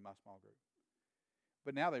so-and-so in my small group.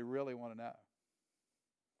 But now they really want to know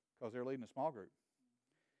because they're leading a small group.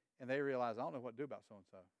 And they realize, I don't know what to do about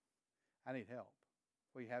so-and-so. I need help.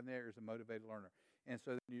 What you have there is a motivated learner. And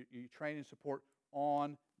so you train and support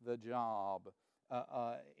on the job.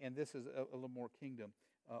 And this is a little more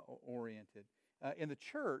kingdom-oriented. In the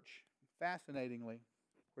church, fascinatingly,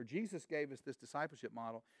 where Jesus gave us this discipleship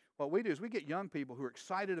model, what we do is we get young people who are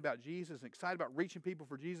excited about Jesus and excited about reaching people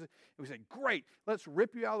for Jesus, and we say, great, let's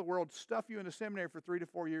rip you out of the world, stuff you in a seminary for 3 to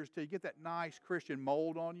 4 years till you get that nice Christian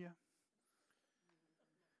mold on you.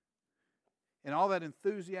 And all that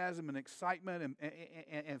enthusiasm and excitement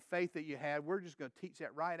and faith that you had, we're just going to teach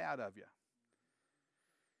that right out of you.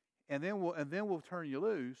 And then we'll turn you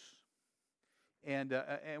loose. And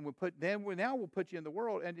we'll put you in the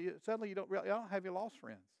world, and suddenly you don't have your lost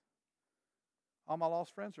friends. All my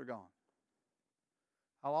lost friends are gone.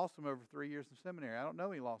 I lost them over 3 years in seminary. I don't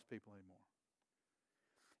know any lost people anymore.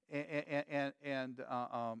 And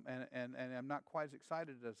I'm not quite as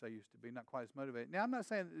excited as I used to be. Not quite as motivated. Now I'm not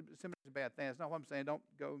saying seminary is a bad thing. That's not what I'm saying. Don't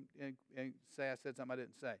go and say I said something I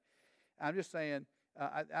didn't say. I'm just saying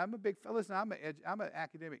I'm a big. Listen, I'm an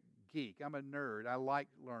academic geek. I'm a nerd. I like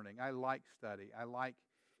learning. I like study.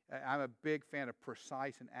 I'm a big fan of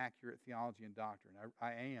precise and accurate theology and doctrine.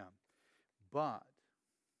 I am. But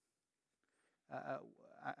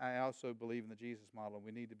I also believe in the Jesus model, and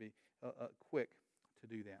we need to be quick to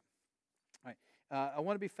do that. All right. I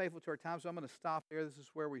want to be faithful to our time, so I'm going to stop there. This is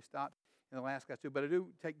where we stopped in the last class too. But I do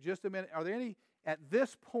take just a minute. Are there any at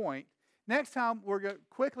this point? Next time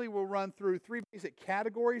we'll run through 3 basic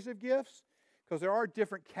categories of gifts, because there are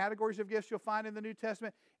different categories of gifts you'll find in the New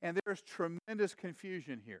Testament, and there's tremendous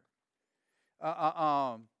confusion here.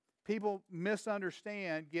 People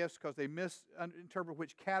misunderstand gifts because they misinterpret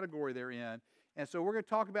which category they're in. And so we're going to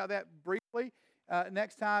talk about that briefly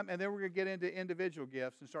next time, and then we're going to get into individual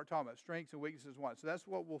gifts and start talking about strengths and weaknesses and what. So that's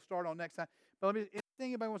what we'll start on next time. But anything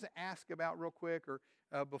anybody wants to ask about real quick or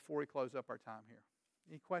before we close up our time here?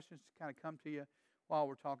 Any questions kind of come to you while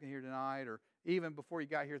we're talking here tonight, or even before you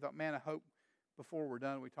got here, thought, man, I hope before we're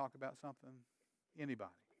done we talk about something?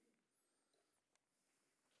 Anybody?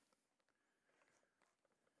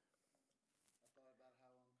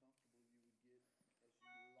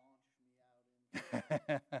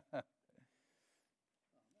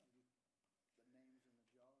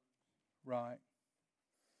 Right.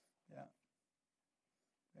 Yeah.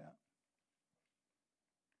 Yeah.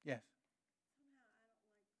 Yes. Somehow I don't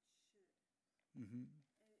like should. Mm-hmm.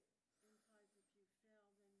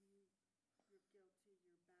 It implies if you fail, then you're guilty, you're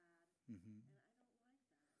bad. Mm-hmm.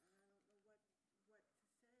 And I don't like that. And I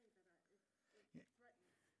don't know what to say, but it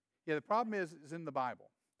threatens. Yeah, the problem is in the Bible.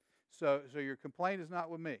 So your complaint is not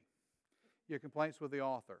with me. Your complaint's with the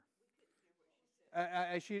author.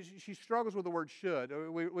 She struggles with the word should.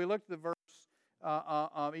 We looked at the verse.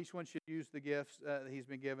 Each one should use the gifts that he's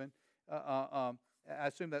been given. I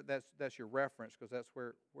assume that's your reference because that's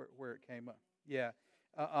where it came up. Yeah.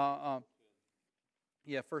 1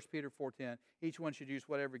 Peter 4:10. Each one should use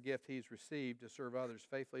whatever gift he's received to serve others,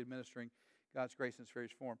 faithfully administering God's grace in its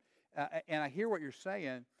various form. And I hear what you're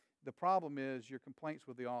saying. The problem is your complaint's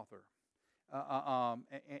with the author,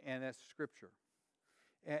 and that's Scripture.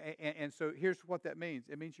 And so here's what that means.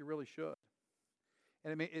 It means you really should.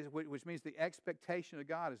 And which means the expectation of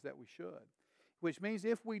God is that we should. Which means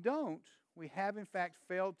if we don't, we have in fact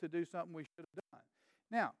failed to do something we should have done.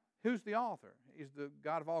 Now, who's the author? He's the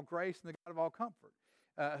God of all grace and the God of all comfort,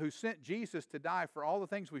 who sent Jesus to die for all the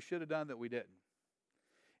things we should have done that we didn't,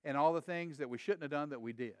 and all the things that we shouldn't have done that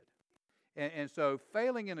we did. And so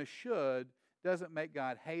failing in a should doesn't make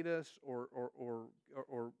God hate us or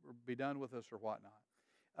be done with us or whatnot.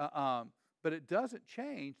 But it doesn't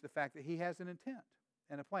change the fact that he has an intent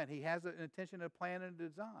and a plan. He has an intention, a plan, and a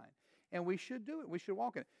design. And we should do it. We should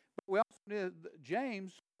walk in it. But we also,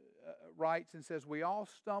 James writes and says, we all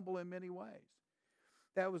stumble in many ways.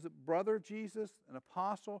 That was the brother of Jesus, an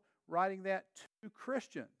apostle, writing that to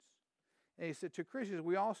Christians. And he said, to Christians,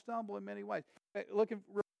 we all stumble in many ways. Looking,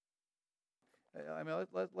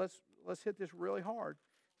 let's hit this really hard.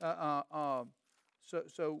 So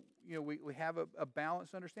we have a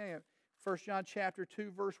balanced understanding. 1 John chapter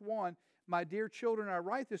 2, verse 1, my dear children, I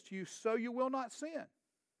write this to you so you will not sin.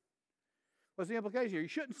 What's the implication here? You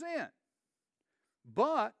shouldn't sin.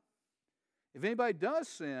 But if anybody does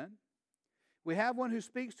sin, we have one who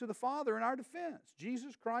speaks to the Father in our defense,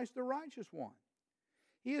 Jesus Christ, the righteous one.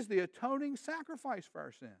 He is the atoning sacrifice for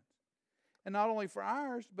our sins. And not only for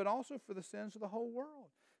ours, but also for the sins of the whole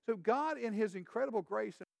world. So God, in His incredible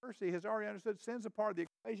grace and mercy, has already understood sin's a part of the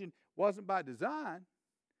equation. Wasn't by design.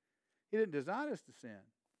 He didn't design us to sin.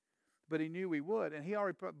 But He knew we would. And He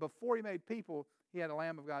already, before He made people, He had a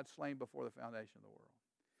Lamb of God slain before the foundation of the world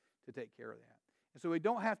to take care of that. And so we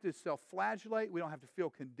don't have to self-flagellate. We don't have to feel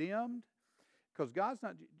condemned. Because God's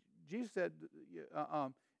not, Jesus said,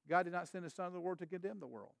 God did not send His Son into the world to condemn the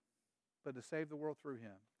world, but to save the world through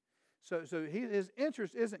Him. So His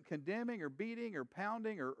interest isn't condemning or beating or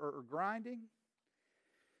pounding or grinding.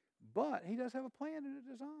 But He does have a plan and a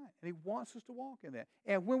design. And He wants us to walk in that.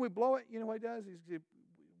 And when we blow it, you know what He does?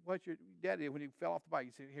 What your dad did when he fell off the bike.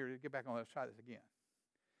 He said, here, get back on. Let's try this again.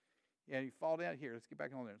 Yeah, you fall down here. Let's get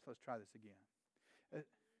back on there. Let's try this again.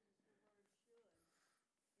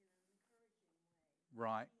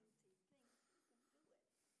 Right.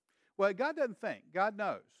 Well, God doesn't think. God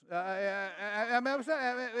knows. We're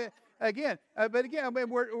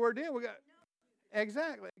dealing with God.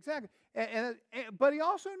 Exactly. But He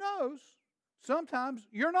also knows sometimes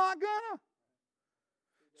you're not gonna.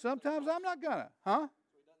 Sometimes I'm not gonna. Huh?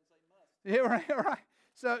 Yeah, right.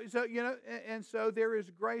 So and so there is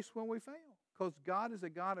grace when we fail, because God is a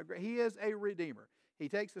God of grace. He is a redeemer. He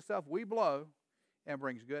takes the stuff we blow and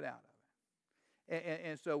brings good out of it.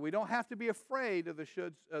 And so we don't have to be afraid of the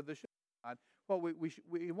shoulds of the should God. Well,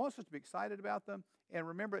 He wants us to be excited about them and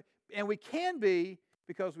remember, and we can be,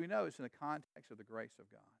 because we know it's in the context of the grace of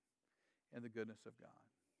God and the goodness of God.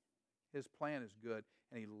 His plan is good,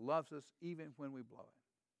 and He loves us even when we blow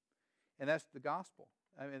it. And that's the gospel.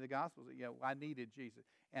 I mean, the gospel is, I needed Jesus,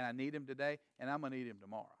 and I need Him today, and I'm going to need Him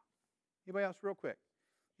tomorrow. Anybody else real quick?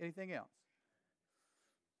 Anything else?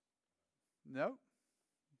 No?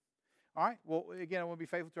 All right. Well, again, I want to be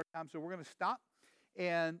faithful to our time, so we're going to stop.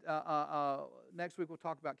 And next week we'll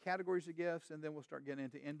talk about categories of gifts, and then we'll start getting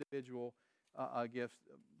into individual gifts,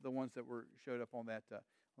 the ones that showed up on that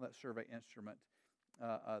survey instrument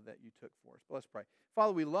that you took for us. But let's pray.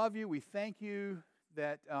 Father, we love you. We thank you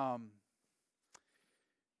that, Lord,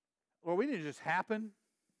 we didn't just happen,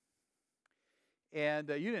 and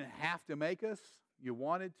you didn't have to make us. You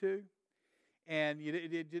wanted to, and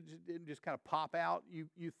it didn't just kind of pop out.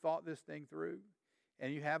 You thought this thing through.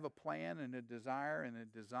 And you have a plan and a desire and a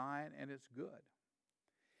design, and it's good.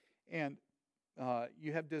 And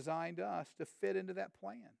you have designed us to fit into that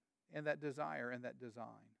plan and that desire and that design.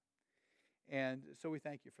 And so we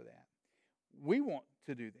thank you for that. We want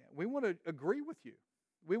to do that. We want to agree with you.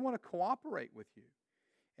 We want to cooperate with you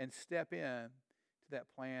and step in to that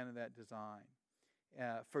plan and that design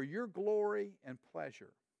for your glory and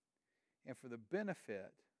pleasure and for the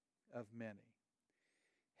benefit of many.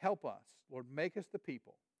 Help us, Lord, make us the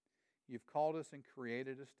people you've called us and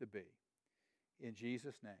created us to be. In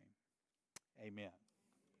Jesus' name, amen.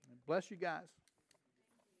 Bless you guys.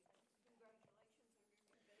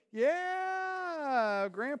 Yeah,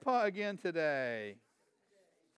 Grandpa again today.